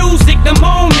in the music the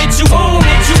moment you own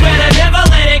it. You better never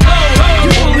let it go.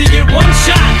 You only get one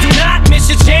shot. Do not miss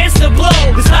your chance to blow.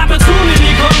 This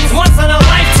opportunity comes once in a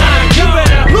lifetime. You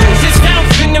better lose yourself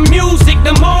in the music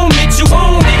the moment you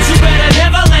own it. You better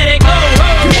never let it go.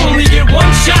 You only get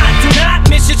one shot. Do not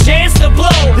miss your chance to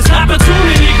blow. This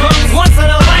opportunity comes once in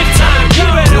a lifetime. You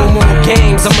better. No more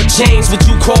games, I'ma change what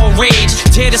you call rage.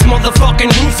 Tear this motherfucking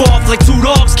roof off like two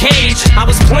dogs' cage. I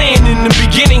was playing in the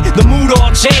beginning, the mood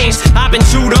all changed. I've been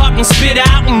chewed up and spit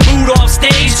out and booed off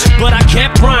stage, but I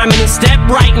kept rhyming and stepped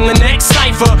right in the next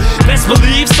cipher. Best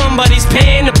believe somebody's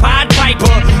paying the Pied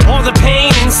Piper. All the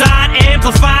pain inside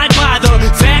amplified by the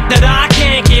fact that I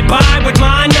can't get by with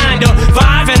my 9 to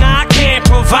 5, and I can't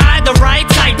provide the right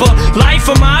type of life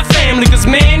for my family. Cause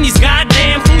man, these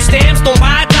goddamn food stamps don't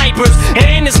buy diapers,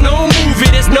 and there's no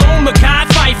movie, there's no Mackay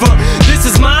Pfeiffer. This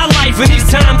is my life and these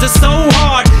times are so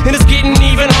hard, and it's getting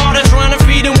even harder trying to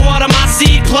feed and water my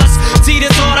seed. Plus, see the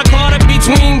thought I caught it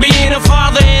between being a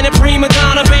father and a prima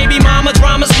donna. Baby mama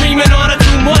drama screaming on her,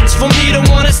 too much for me to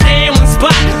wanna stay in one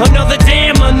spot. Another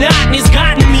damn monotony's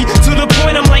gotten me to the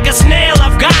point I'm like a snail.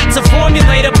 I've got to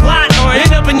formulate a plot or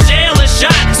end up in jail or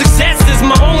shot. Success is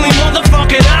my only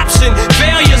motherfucking option.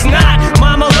 Failure's not.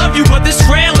 Mama love you, but this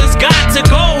trailer's got to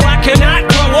go. I cannot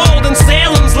grow old in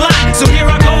Salem's lot. So here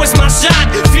I go, it's my shot.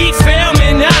 Feet fail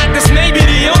me not. This may be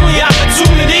the only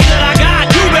opportunity that I got.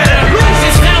 You better lose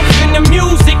yourself in the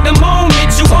music the moment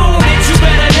you own it. You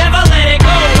better never let it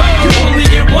go. You only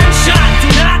get one shot. Do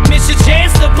not miss your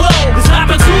chance to blow. This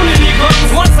opportunity comes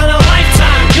once in a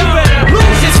lifetime. You better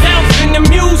lose yourself in the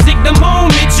music the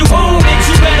moment you own it.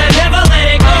 You better never let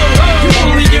it go. You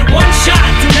only get one shot.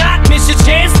 Do not miss your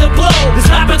chance to blow. This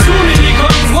opportunity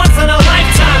comes once in a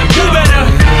lifetime. You better.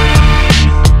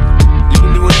 You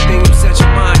can do anything you set your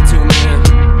mind to, man.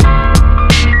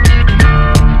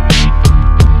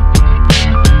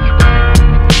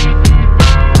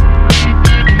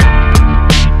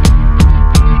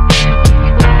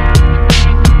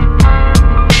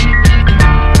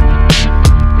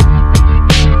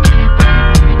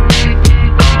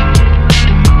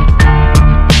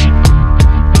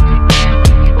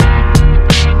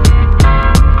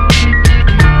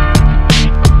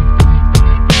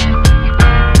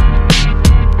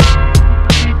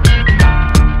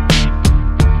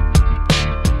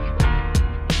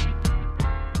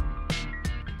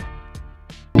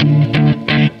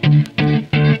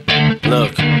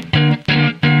 Look,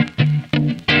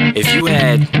 if you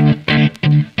had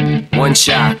one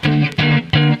shot,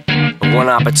 or one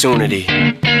opportunity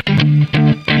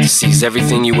to seize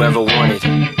everything you ever wanted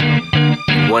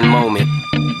in one moment,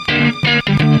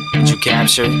 did you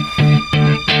capture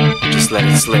it? Just just let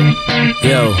it slip.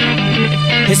 Yo.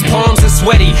 His palms are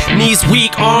sweaty, knees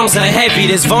weak, arms are heavy.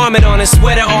 There's vomit on his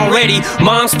sweater already.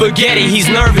 Mom's spaghetti, he's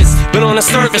nervous, but on the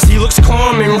surface he looks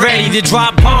calm and ready to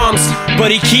drop bombs.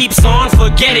 But he keeps on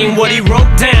forgetting what he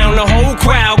wrote down. The whole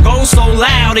crowd goes so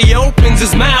loud, he opens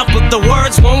his mouth, but the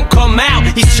words won't come out.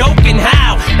 He's choking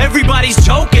how? Everybody's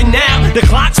choking now. The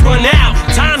clock's run out,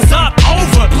 time's up,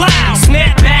 over, BLAOW.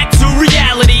 Snap back to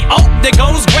reality, oh, there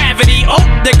goes gravity, oh,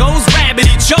 there goes rabbit,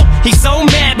 he choke. He's so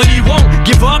mad, but he won't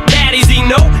give up, daddies, he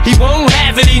know he won't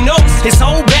have it, he knows his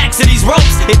whole back to these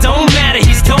ropes. It don't matter,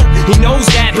 he's dope, he knows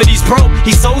that, but he's broke.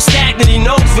 He's so stagnant, he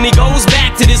knows when he goes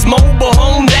back to this mobile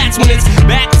home, that's when it's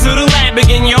back to the lab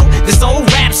again, yo. This old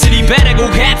rhapsody better go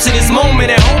capture this moment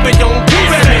and hope it don't do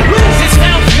it. Lose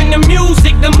itself in the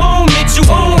music, the moment you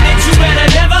own it, you better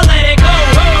never let it go.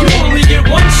 You only get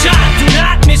one shot, do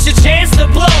not miss your chance to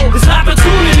blow. This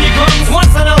opportunity comes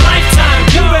once in a lifetime,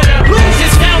 you better lose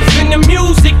yourself in the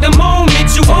music, the moment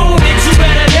you own it, you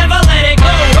better never let it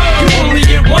go. You only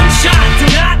get one shot, do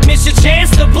not miss your chance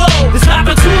to blow. This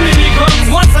opportunity comes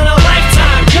once in a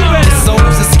lifetime, you better. This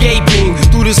soul's escaping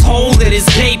through this hole that is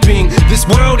gaping. This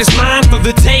world is mine for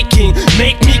the taking.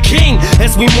 Make me king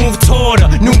as we move toward a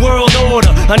new world order.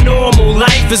 A normal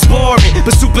life is boring,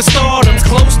 but superstardom's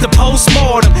close to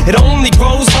postmortem. It only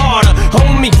grows harder,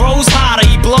 homie grows hotter.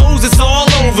 He blows, it's all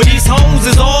over. These hoes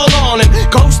is all on him.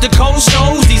 Coast to coast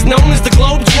shows, he's known as the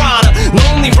Globetrotter.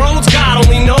 Lonely roads, God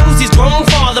only knows he's grown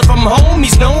farther from home.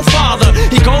 He's no father.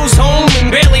 He goes home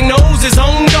and barely knows his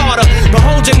own daughter. But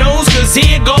hold your nose, cause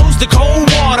here goes the cold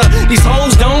water. These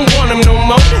hoes don't want him no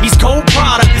more. He's cold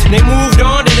product. They moved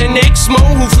on to the next mo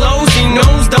who flows. He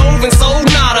knows dove and sold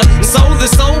nada. And so the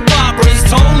soap opera is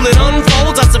told. It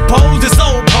unfolds, I suppose it's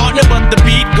old partner, but the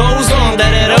beat goes on. You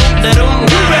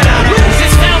better lose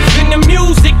yourself in the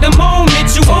music, the moment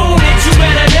you own it, you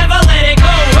better never let it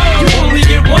go. You only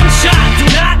get one shot, do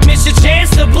not miss your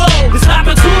chance to blow. This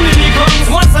opportunity comes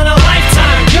once in a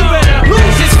lifetime. You better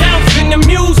lose yourself in the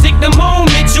music, the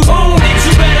moment you own it,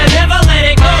 you better never let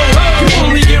it go. You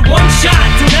only get one shot,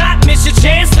 do not miss your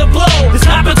chance to blow. This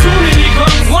opportunity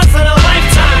comes once in a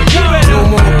lifetime. You better. No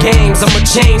more games, I'ma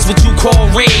change what you call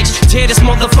rage. Tear this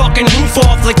motherfucking roof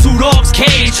off like two dogs'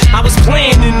 cage. I was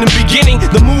playing in the beginning,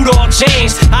 the mood all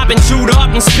changed. I've been chewed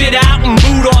up and spit out and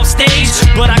booed off stage,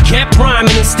 but I kept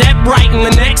rhyming and stepped right in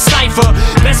the next cipher.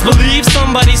 Best believe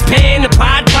somebody's paying the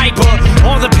Pied Piper.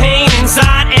 All the pain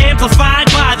inside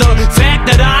amplified by the fact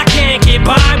that I can't get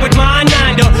by with my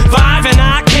 9 to 5, and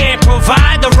I can't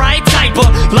provide the right type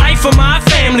of life for my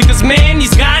family. Cause man,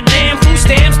 these goddamn food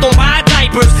stamps don't buy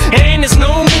diapers, and there's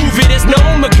no movie, there's no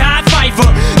Mackay Pfeiffer.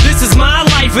 This is my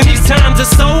life and these times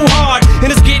are so hard, and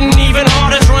it's getting even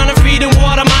harder trying to feed and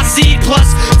water my seed. Plus,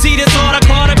 see the thought I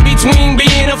caught up between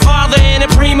being a father and a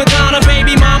prima donna.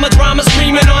 Baby mama drama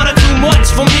screaming on her, too much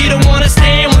for me to wanna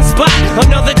stay in one spot.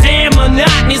 Another damn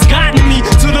monotony's gotten me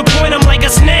to the point I'm like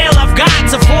a snail. I've got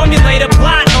to formulate a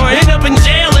plot or end up in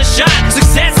jail or shot.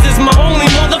 Success is my only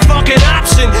motherfucking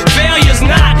option, failure's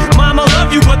not. Mama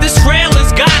love you, but this trail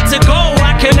has got to go.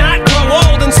 I cannot grow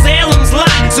old in Salem's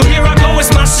lot, so here I go,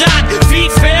 it's my shot.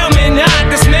 Feet fail me not,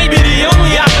 this may be the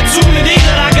only opportunity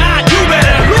that I got. You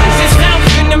better lose yourself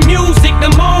in the music,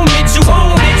 the moment you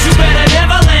own it, you better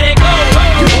never let it go.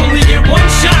 You only get one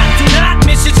shot, do not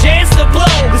miss your chance to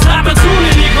blow. This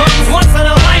opportunity comes once in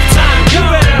a lifetime. You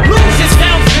better lose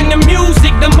yourself in the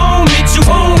music, the moment you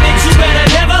own it, you better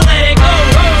never let it go.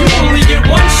 You only get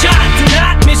one shot, do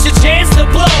not miss your chance to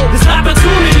blow. This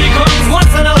opportunity comes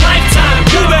once in a lifetime.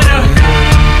 You better.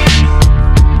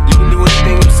 You can do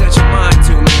anything you set your mind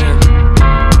to, man.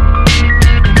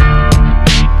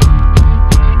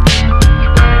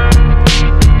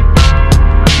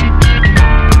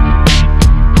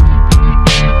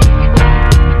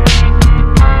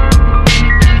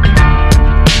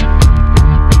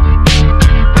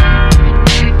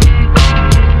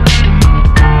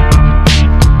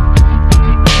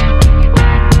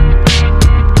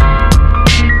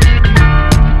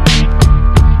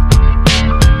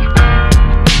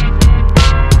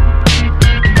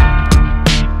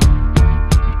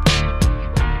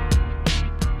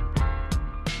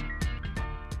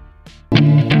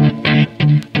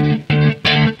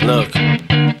 Look,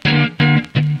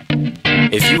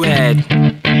 if you had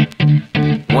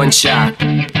one shot,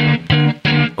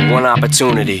 or one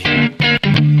opportunity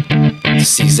to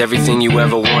seize everything you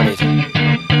ever wanted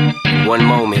in one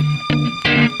moment,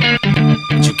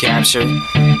 would you capture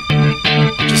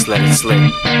it? Just just let it slip.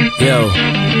 Yo.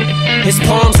 His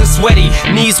palms are sweaty,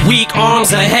 knees weak,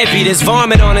 arms are heavy. There's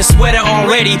vomit on his sweater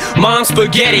already. Mom's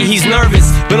spaghetti, he's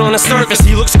nervous, but on the surface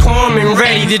he looks calm and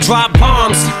ready to drop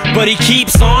bombs. But he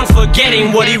keeps on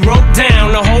forgetting what he wrote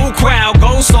down. The whole crowd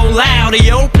goes so loud,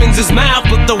 he opens his mouth,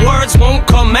 but the words won't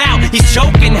come out. He's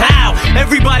choking how?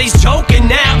 Everybody's choking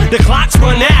now. The clock's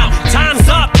run out, time's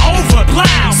up, over,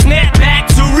 BLAOW. Snap back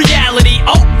to reality,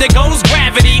 oh, there goes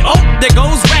gravity. Oh, there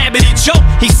goes rabbit, he choke.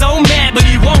 He's so mad, but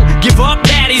he won't give up,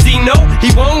 daddies, he know he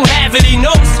won't have it, he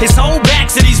knows his whole back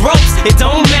to these ropes. It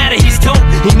don't matter, he's dope,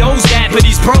 he knows that, but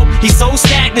he's broke. He's so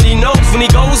stagnant, he knows when he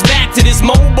goes back to this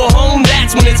mobile home,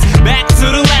 that's when it's back to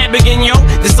the lab again, yo.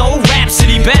 This old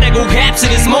rhapsody better go capture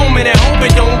this moment and hope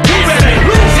it don't do it.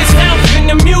 Lose yourself in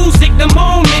the music, the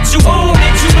moment you own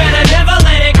it, you better never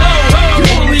let it go. You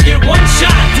only get one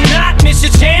shot, do not miss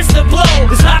your chance to blow.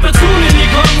 This opportunity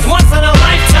comes once in a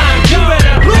lifetime. You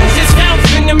better lose yourself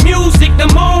in the music, the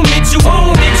moment you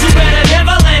own it, you better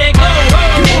never let it go.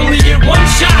 You only get one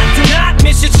shot, do not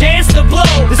miss your chance to blow.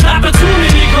 This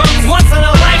opportunity comes once in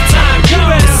a lifetime. You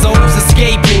better. The soul's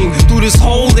escaping through this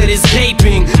hole that is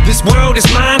gaping. This world is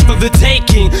mine for the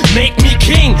taking. Make me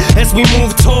king as we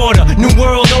move toward a new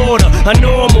world order. A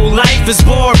normal life is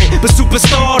boring, but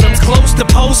superstardom's close to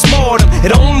postmortem.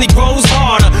 It only grows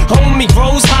harder, homie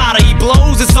grows hotter. He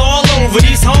blows, it's all over.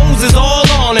 These hoes is all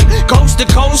on him. Coast to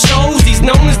coast shows, he's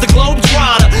known as the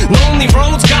Globetrotter. Lonely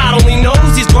roads, God only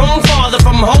knows he's grown farther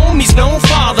from home. He's no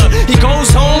father. He goes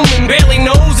home and barely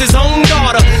knows his own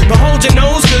daughter. But hold your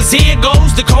nose, cause here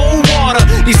goes the cold water.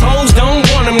 These hoes don't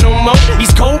want him no more.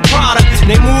 He's cold product.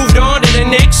 They moved on to the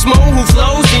next mo who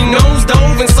flows. He knows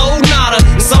dove and sold nada.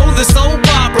 And so the soap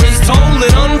opera is told,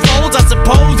 it unfolds. I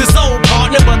suppose it's old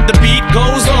partner, but the beat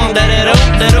goes on. You better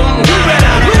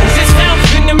lose yourself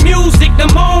in the music, the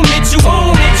moment you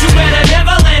own it, you better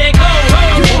never let it go.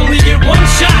 You only get one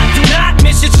shot, do not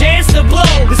miss your chance to blow.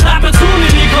 This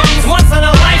opportunity comes once in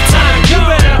a lifetime. You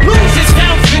better lose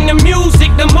yourself in the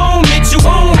music, the moment you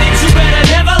own it, you better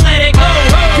never let it go.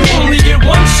 You only get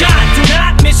one shot, do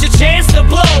not miss your chance to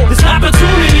blow. This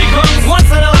opportunity comes once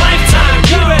in a lifetime.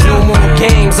 You better. No more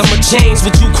games, I'ma change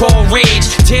what you call rage.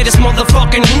 Tear this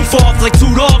motherfucking roof off like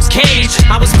two dogs' cage.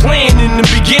 I was playing in the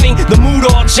beginning, the mood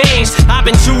all changed. I've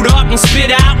been chewed up and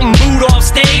spit out and booed off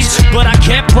stage, but I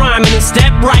kept rhyming and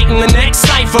stepped right in the next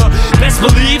cipher. Best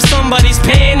believe somebody's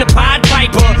paying the Pied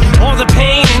Piper. All the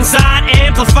pain inside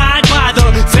amplified by the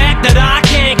fact that I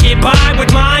can't get by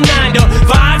with my 9 to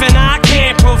 5, and I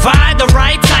can't provide the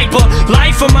right type of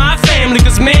life for my family.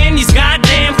 Cause man, these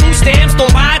goddamn food stamps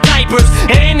don't buy diapers,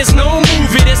 and there's no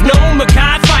movie, there's no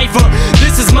Mackay Pfeiffer.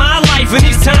 This is my life and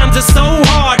these times are so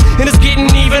hard, and it's getting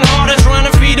even harder trying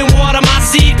to feed and water my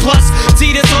seed. Plus,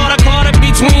 see this order caught up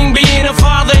between being a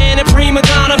father and a prima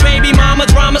donna. Baby mama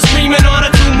drama screaming on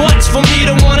her, too much for me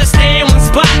to wanna stay in one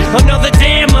spot. Another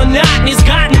damn monotony's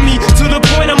gotten me to the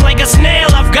point I'm like a snail.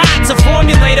 I've got to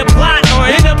formulate a plot or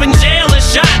end up in jail or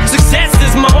shot. Success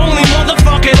is my only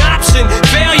motherfucking option,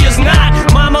 failure's not.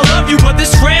 Mama love you, but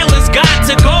this trailer's got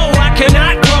to go. I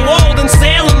cannot grow old in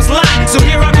Salem's lot, so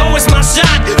here I go, it's my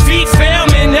shot. Feet fail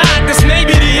me not, this may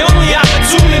be the only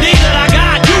opportunity that I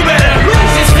got. You better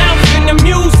lose yourself in the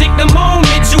music, the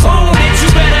moment you own it, you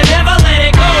better never let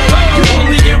it go. You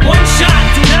only get one shot,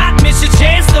 do not miss your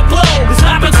chance to blow. This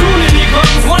opportunity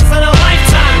comes once in a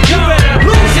lifetime. You better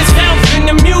lose yourself in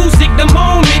the music, the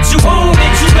moment you own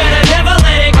it, you better never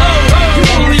let it go. You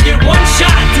only get one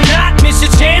shot, do not miss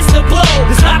your chance to blow.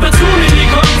 This opportunity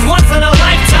comes once in a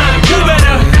lifetime. You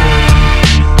better.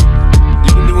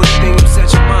 You can do anything you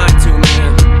set your mind to,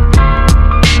 man.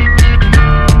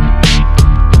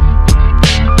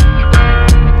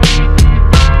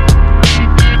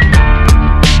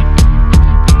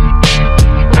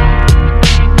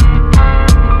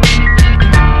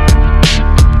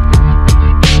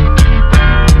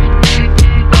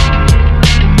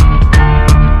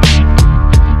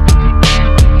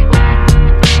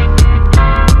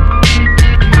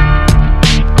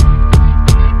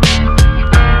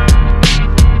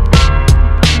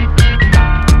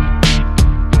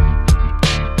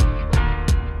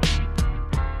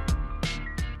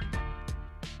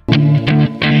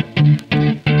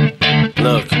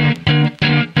 Look,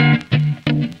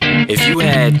 if you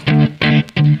had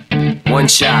one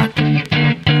shot,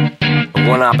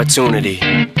 one opportunity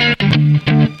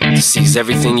to seize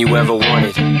everything you ever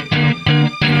wanted,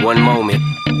 one moment,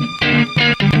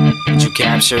 would you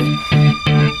capture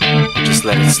it? just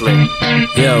let it slip.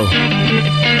 Yo.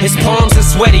 His palms are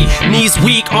sweaty, knees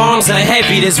weak, arms are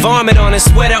heavy. There's vomit on his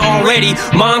sweater already.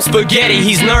 Mom's spaghetti,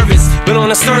 he's nervous, but on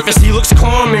the surface he looks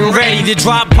calm and ready to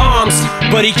drop bombs.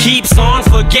 But he keeps on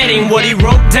forgetting what he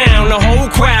wrote down. The whole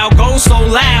crowd goes so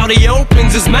loud, he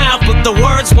opens his mouth, but the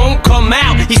words won't come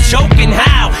out. He's choking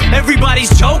how?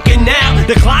 Everybody's choking now.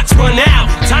 The clock's run out,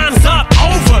 time's up,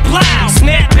 over, BLAOW.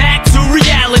 Snap back to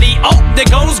reality. Oh, there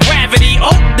goes gravity.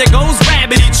 Oh, there goes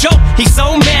rabbit. He choke. He's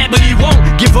so mad, but he won't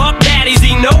give up. Daddies,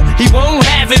 he know he won't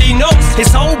have it. He knows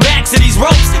his whole back to these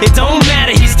ropes. It don't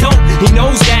matter, he's dope. He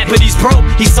knows that, but he's broke.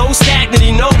 He's so stagnant. He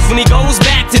knows when he goes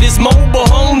back to this mobile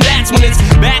home, that's when it's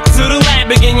back to the lab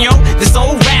again. Yo, this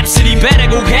old rhapsody better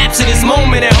go capture this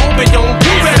moment and hope it don't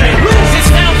do better. Lose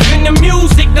yourself in the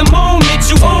music the moment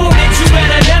you own it. You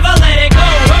better never let it go.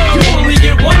 You only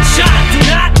get one shot. Do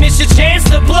not miss your chance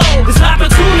to blow. This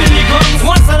opportunity comes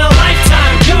once in a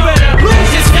lifetime. You better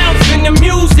lose yourself in the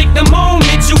music the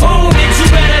moment you own it. You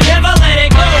better never let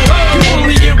it go. You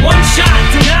only get one shot.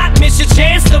 Do not miss your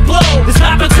chance to blow. This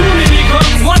opportunity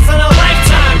comes once in a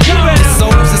lifetime. You better. His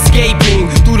soul's escaping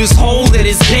through this hole that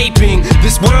is gaping.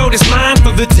 This world is mine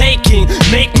for the taking.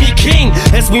 Make me king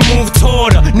as we move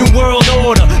toward a new world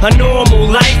order. A normal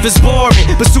life is boring,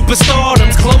 but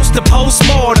superstardom's close to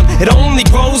postmortem. It only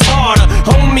grows harder,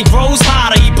 homie grows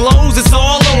hotter. He blows, it's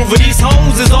all over. These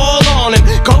hoes is all on him.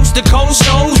 Coast to coast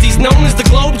shows, he's known as the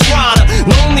Globetrotter.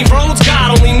 Lonely roads,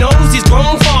 God only knows he's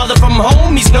grown farther from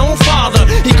home. He's no father.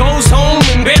 He goes home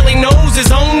and barely knows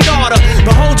his own daughter.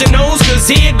 But hold your nose, cause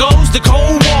here goes the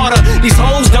cold water. These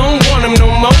hoes don't want him no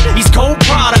more. He's cold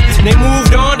product. They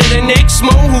moved on to the next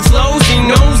mo who flows. He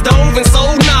knows dove and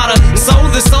sold nada. So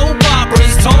the soap opera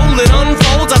is told, it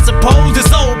unfolds. I suppose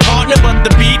it's old partner, but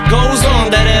the beat goes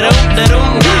on.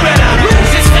 You better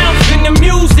lose yourself in the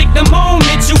music the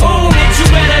moment you own it. You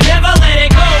better never let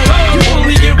it go. You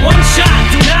only get one shot.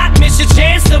 Do not miss your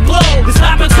chance to blow. This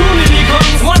opportunity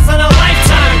comes once in a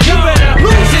lifetime. You better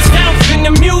lose yourself in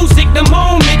the music the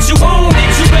moment you own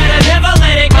it. You better never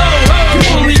let it go. You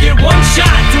only get one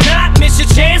shot. Do not miss your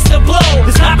chance to blow.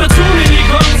 This opportunity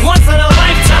comes once in a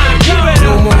lifetime. You better.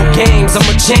 No more games,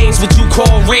 I'ma change what you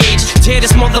call rage. Tear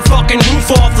this motherfucking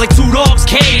roof off like two dogs'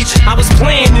 cage. I was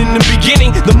playing in the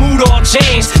beginning, the mood all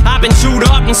changed. I've been chewed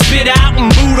up and spit out and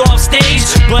booed off stage,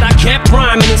 but I kept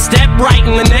rhyming and stepped right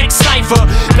in the next cipher.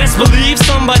 Best believe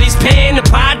somebody's paying the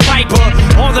Pied Piper.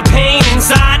 All the pain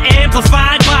inside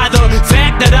amplified by the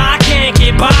fact that I can't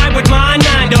get by with my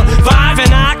 9 to 5,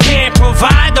 and I can't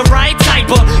provide the right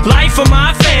type of life for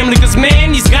my family. Cause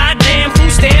man, these goddamn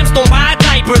food stamps don't buy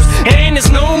diapers, and there's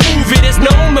no movie, there's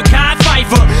no Mackay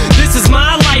Pfeiffer. This is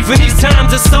my life and these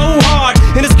times are so hard,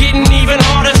 and it's getting even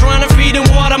harder trying to feed and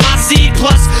water my seed.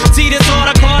 Plus, see the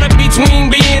thought I caught up between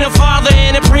being a father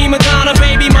and a prima donna.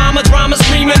 Baby mama drama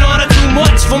screaming on her, too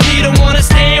much for me to wanna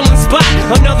stay in one spot.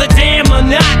 Another damn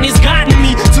monotony's gotten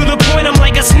me to the point I'm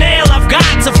like a snail. I've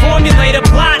got to formulate a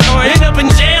plot or end up in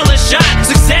jail or shot.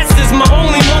 Success is my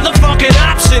only motherfucking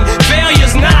option.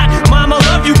 Failure's not. Mama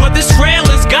love you, but this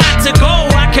trailer's got to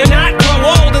go. I cannot grow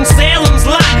old in Salem's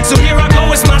lot. So here I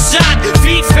go, it's my shot.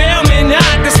 Feet fail me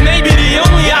not. This may be the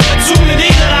only opportunity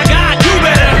that I got. You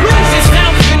better lose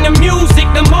yourself in the music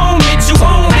the moment you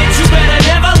own it. You better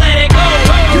never let it go.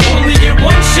 You only get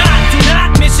one shot. Do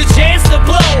not miss your chance to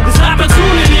blow. This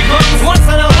opportunity comes once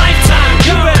in a lifetime.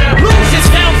 You better lose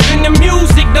yourself in the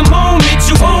music the moment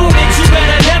you own it. You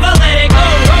better never let it go.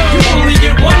 You only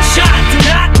get one shot. Do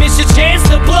not miss your chance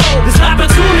to blow. This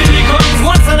opportunity comes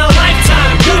once in a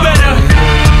lifetime. You better.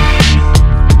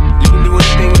 You can do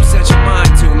anything you set your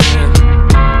mind to, man.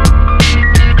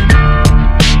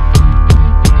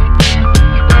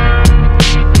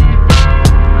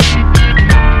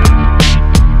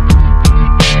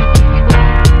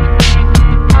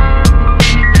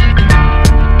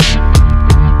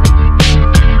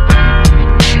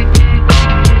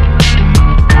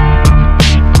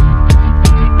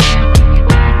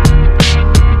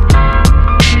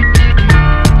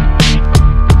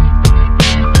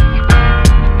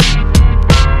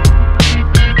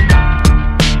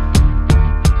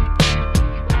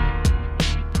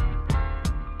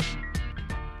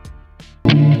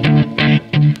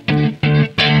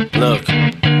 Look,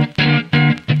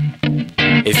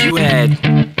 if you had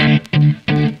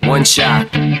one shot,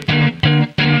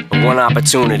 or one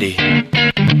opportunity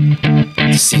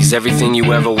to seize everything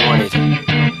you ever wanted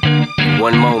in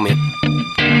one moment,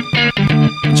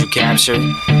 did you capture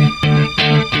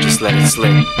it? just let it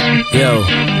slip. Yo.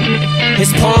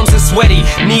 His palms are sweaty,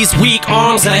 knees weak,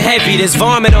 arms are heavy. There's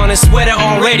vomit on his sweater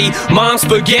already. Mom's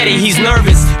spaghetti, he's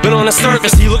nervous, but on the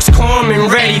surface he looks calm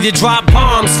and ready to drop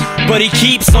bombs. But he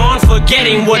keeps on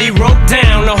forgetting what he wrote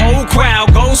down. The whole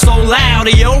crowd goes so loud,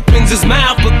 he opens his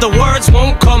mouth, but the words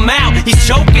won't come out. He's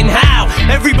choking how?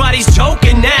 Everybody's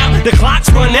choking now. The clock's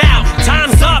run out,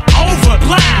 time's up, over,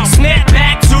 BLAOW. Snap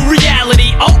back to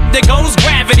reality, oh, there goes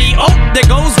gravity, oh, there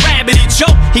goes rabbit, he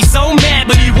choke. He's so mad,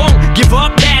 but he won't give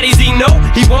up, daddies, he know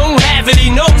he won't have it, he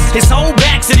knows his whole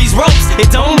back to these ropes. It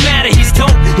don't matter, he's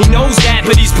dope, he knows that,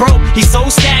 but he's broke. He's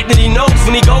so stagnant, he knows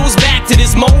when he goes back to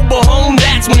this mobile home,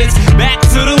 that's when it's back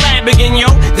to the lab again, yo.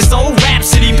 This old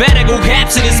rhapsody better go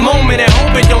capture this moment and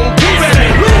hope it don't do it.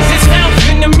 Lose yourself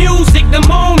in the music, the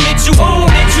moment you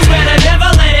own it, you better never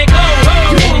let it go.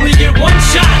 You only get one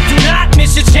shot, do not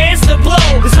miss your chance to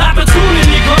blow. This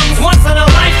opportunity comes once in a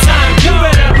lifetime, you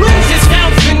better lose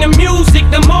yourself in the music,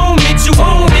 the moment you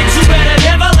own it, you better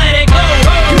never let it go.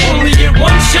 You only get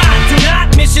one shot, do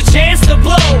not miss your chance to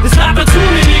blow. This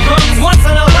opportunity comes once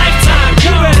in a lifetime,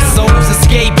 you better. This soul's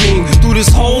escaping through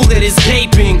this hole that is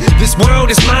gaping. This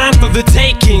world is mine for the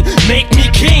taking. Make me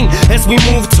king as we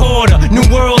move toward a new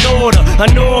world order. A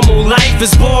normal life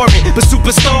is boring, but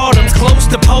superstardom's close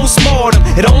to postmortem.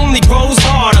 It only grows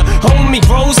harder, homie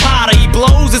grows hotter. He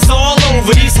blows, it's all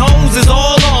over. These hoes is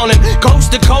all on him.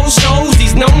 Coast to coast shows,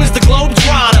 he's known as the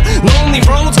Globetrotter. Lonely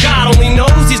roads, God only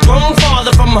knows he's grown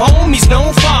farther from home. He's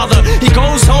no father. He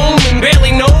goes home and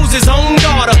barely knows his own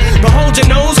daughter. But hold your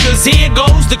nose, cause here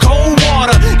goes the cold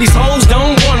water. These hoes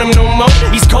don't want him no more.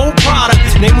 He's cold product.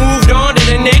 They moved on to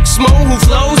the next mo who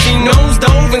flows. He knows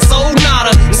dove and sold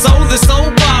nada. And so the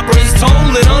soap opera is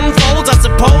told. It unfolds, I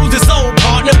suppose it's old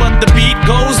partner, but the beat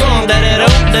goes on. You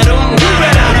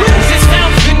better lose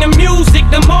yourself in the music,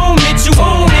 the moment you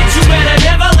own it, you better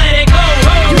never let it go.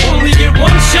 You only get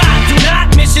one shot, do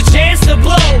not miss your chance to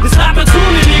blow. This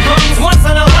opportunity comes once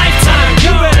in a lifetime.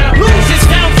 You better lose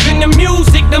yourself in the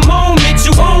music, the moment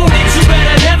you own it, you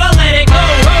better never let it go.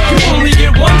 You only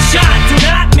get one shot, do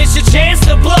not miss your chance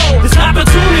to blow. This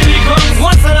opportunity comes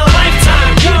once in a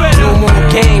lifetime. You better. No more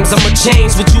games, I'ma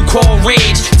change what you call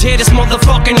rage. Tear this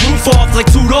motherfucking roof off like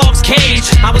two dogs' cage.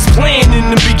 I was playing in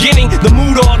the beginning, the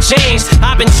mood all changed.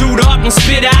 I've been chewed up and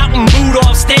spit out and booed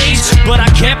off stage, but I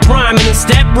kept rhyming and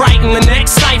stepped right in the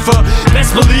next cipher.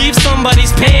 Best believe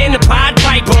somebody's paying the Pied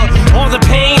Piper. All the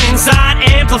pain inside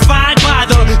amplified by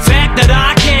the fact that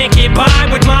I can't get by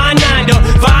with my 9 to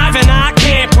 5, and I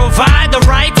can't provide the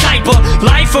right type of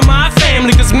life for my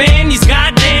family. Cause man, these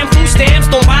goddamn food stamps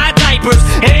don't buy diapers,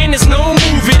 and there's no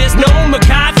movie, there's no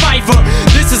Mackay Pfeiffer.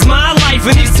 This is my life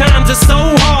and these times are so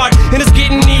hard, and it's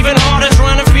getting even harder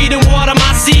trying to feed and water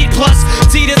my seed. Plus,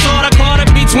 see the thought I caught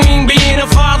up between being a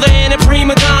father and a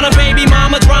prima donna. Baby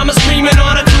mama drama screaming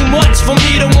on her, too much for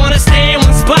me to wanna stay in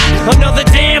one spot. Another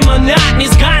damn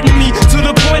monotony's gotten me to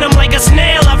the point I'm like a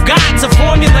snail. I've got to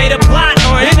formulate a plot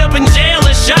or end up in jail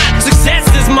or shot. Success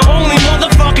is my only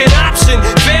motherfucking option,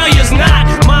 failure's not.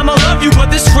 Mama love you,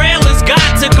 but this trail has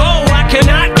got to go. I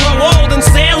cannot grow old in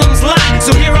Salem's lot,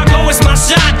 so here I go, it's my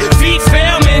shot. Feet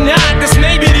fail me not, this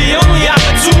may be the only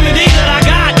opportunity that I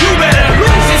got. You better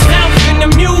lose yourself in the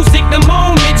music, the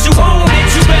moment you own it,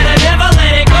 you better never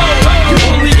let it go. You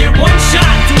only get one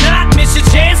shot, do not miss your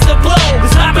chance to blow.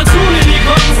 This opportunity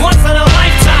comes once in a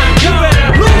lifetime. You better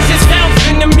lose yourself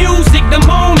in the music, the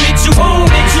moment you own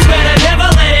it, you better never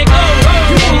let it go.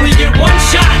 You only get one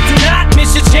shot, do not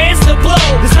miss your chance to blow.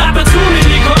 This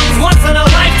opportunity comes once in a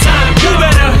lifetime. You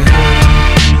better.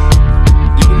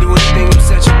 You can do anything you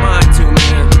set your mind to,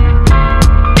 man.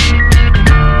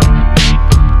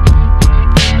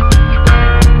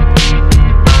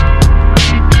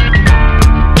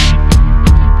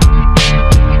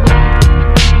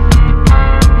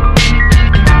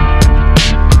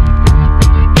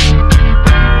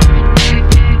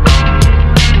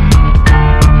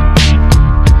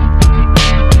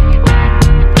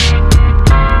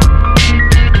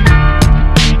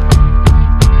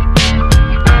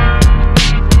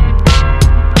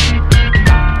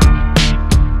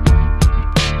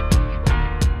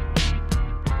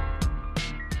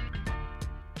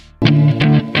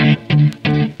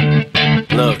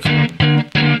 Look,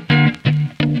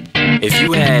 if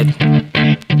you had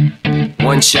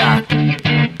one shot,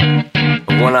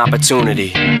 or one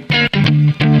opportunity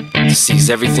to seize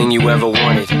everything you ever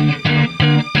wanted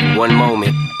in one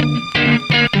moment,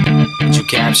 would you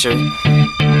capture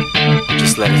it? Just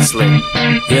just let it slip.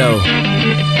 Yo.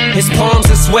 His palms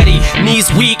are sweaty,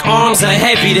 knees weak, arms are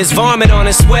heavy. There's vomit on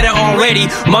his sweater already.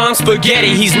 Mom's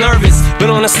spaghetti, he's nervous, but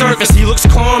on the surface he looks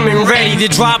calm and ready to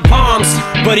drop bombs.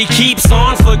 But he keeps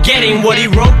on forgetting what he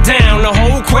wrote down. The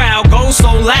whole crowd goes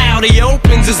so loud, he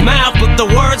opens his mouth, but the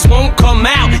words won't come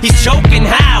out. He's choking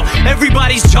how?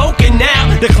 Everybody's choking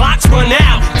now. The clock's run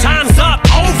out, time's up,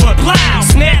 over, BLAOW.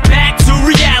 Snap back to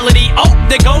reality, oh,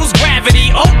 there goes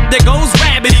gravity. Oh, there goes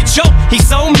rabbit, he choke. He's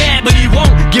so mad, but he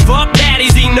won't give up,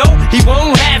 daddies, he know he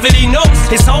won't have it, he knows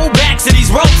his whole back to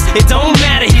these ropes. It don't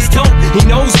matter, he's dope, he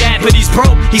knows that, but he's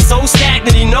broke. He's so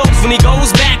stagnant, he knows when he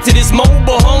goes back to this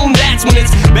mobile home, that's when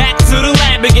it's back to the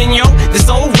lab again, yo. This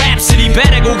old rhapsody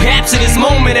better go capture this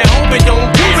moment and hope it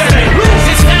don't do it. Lose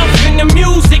yourself in the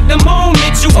music, the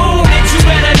moment you own it, you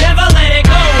better never let it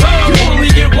go. You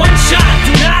only get one shot,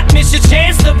 do not miss your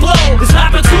chance to blow. This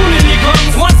opportunity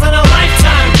comes once in a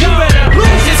lifetime. You better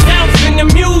lose yourself in the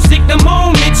music, the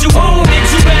moment you own it,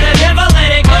 you better never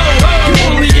let it go. You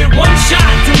only get one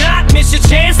shot, do not miss your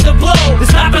chance to blow.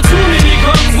 This opportunity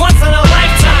comes once in a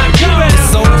lifetime. You better. The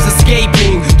soul's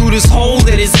escaping through this hole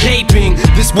that is gaping.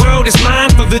 This world is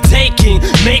mine for the taking.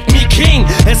 Make me king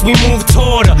as we move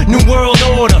toward a new world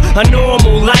order. A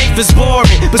normal life is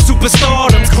boring, but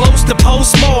superstardom's close to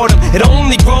postmortem. It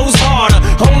only grows harder,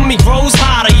 homie grows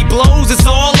hotter. He blows, it's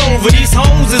all over. These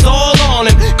hoes is all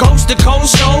on him. Coast to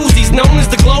coast shows, he's known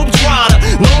as the Globetrotter.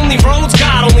 Lonely roads,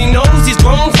 God only knows he's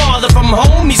grown farther from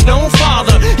home. He's no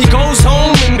father. He goes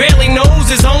home and barely knows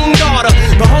his own daughter.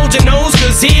 But hold your nose,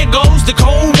 cause here goes the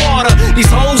cold water.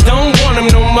 These hoes don't want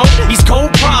him no more. He's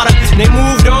cold product. They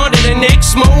moved on to the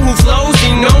next mo who flows.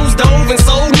 He knows dove and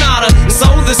sold nada. And so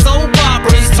the soap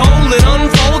opera is told, it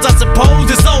unfolds. I suppose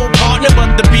it's old partner,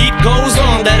 but the beat goes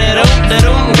on.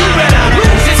 Da-da-dum. You better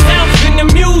lose yourself in the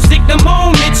music, the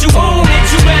moment you own it,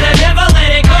 you better never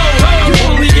let it go. You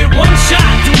only get one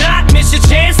shot, do not miss your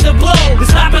chance to blow.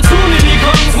 This opportunity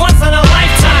comes once in a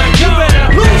lifetime. You better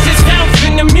lose yourself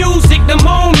in the music, the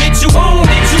moment you own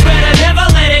it, you better never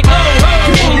let it go.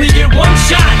 You only get one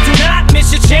shot, do not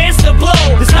miss your chance to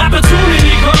blow. This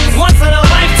opportunity comes once in a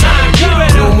lifetime. You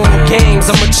better. No more games,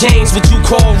 I'ma change what you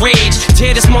call rage.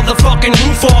 Tear this motherfucking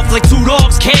roof off like two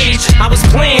dogs' cage. I was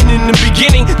playing in the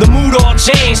beginning, the mood all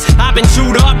changed. I've been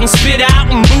chewed up and spit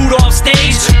out and booed off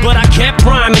stage, but I kept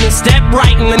rhyming and stepped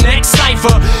right in the next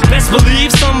cipher. Best believe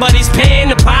somebody's paying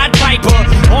the podcast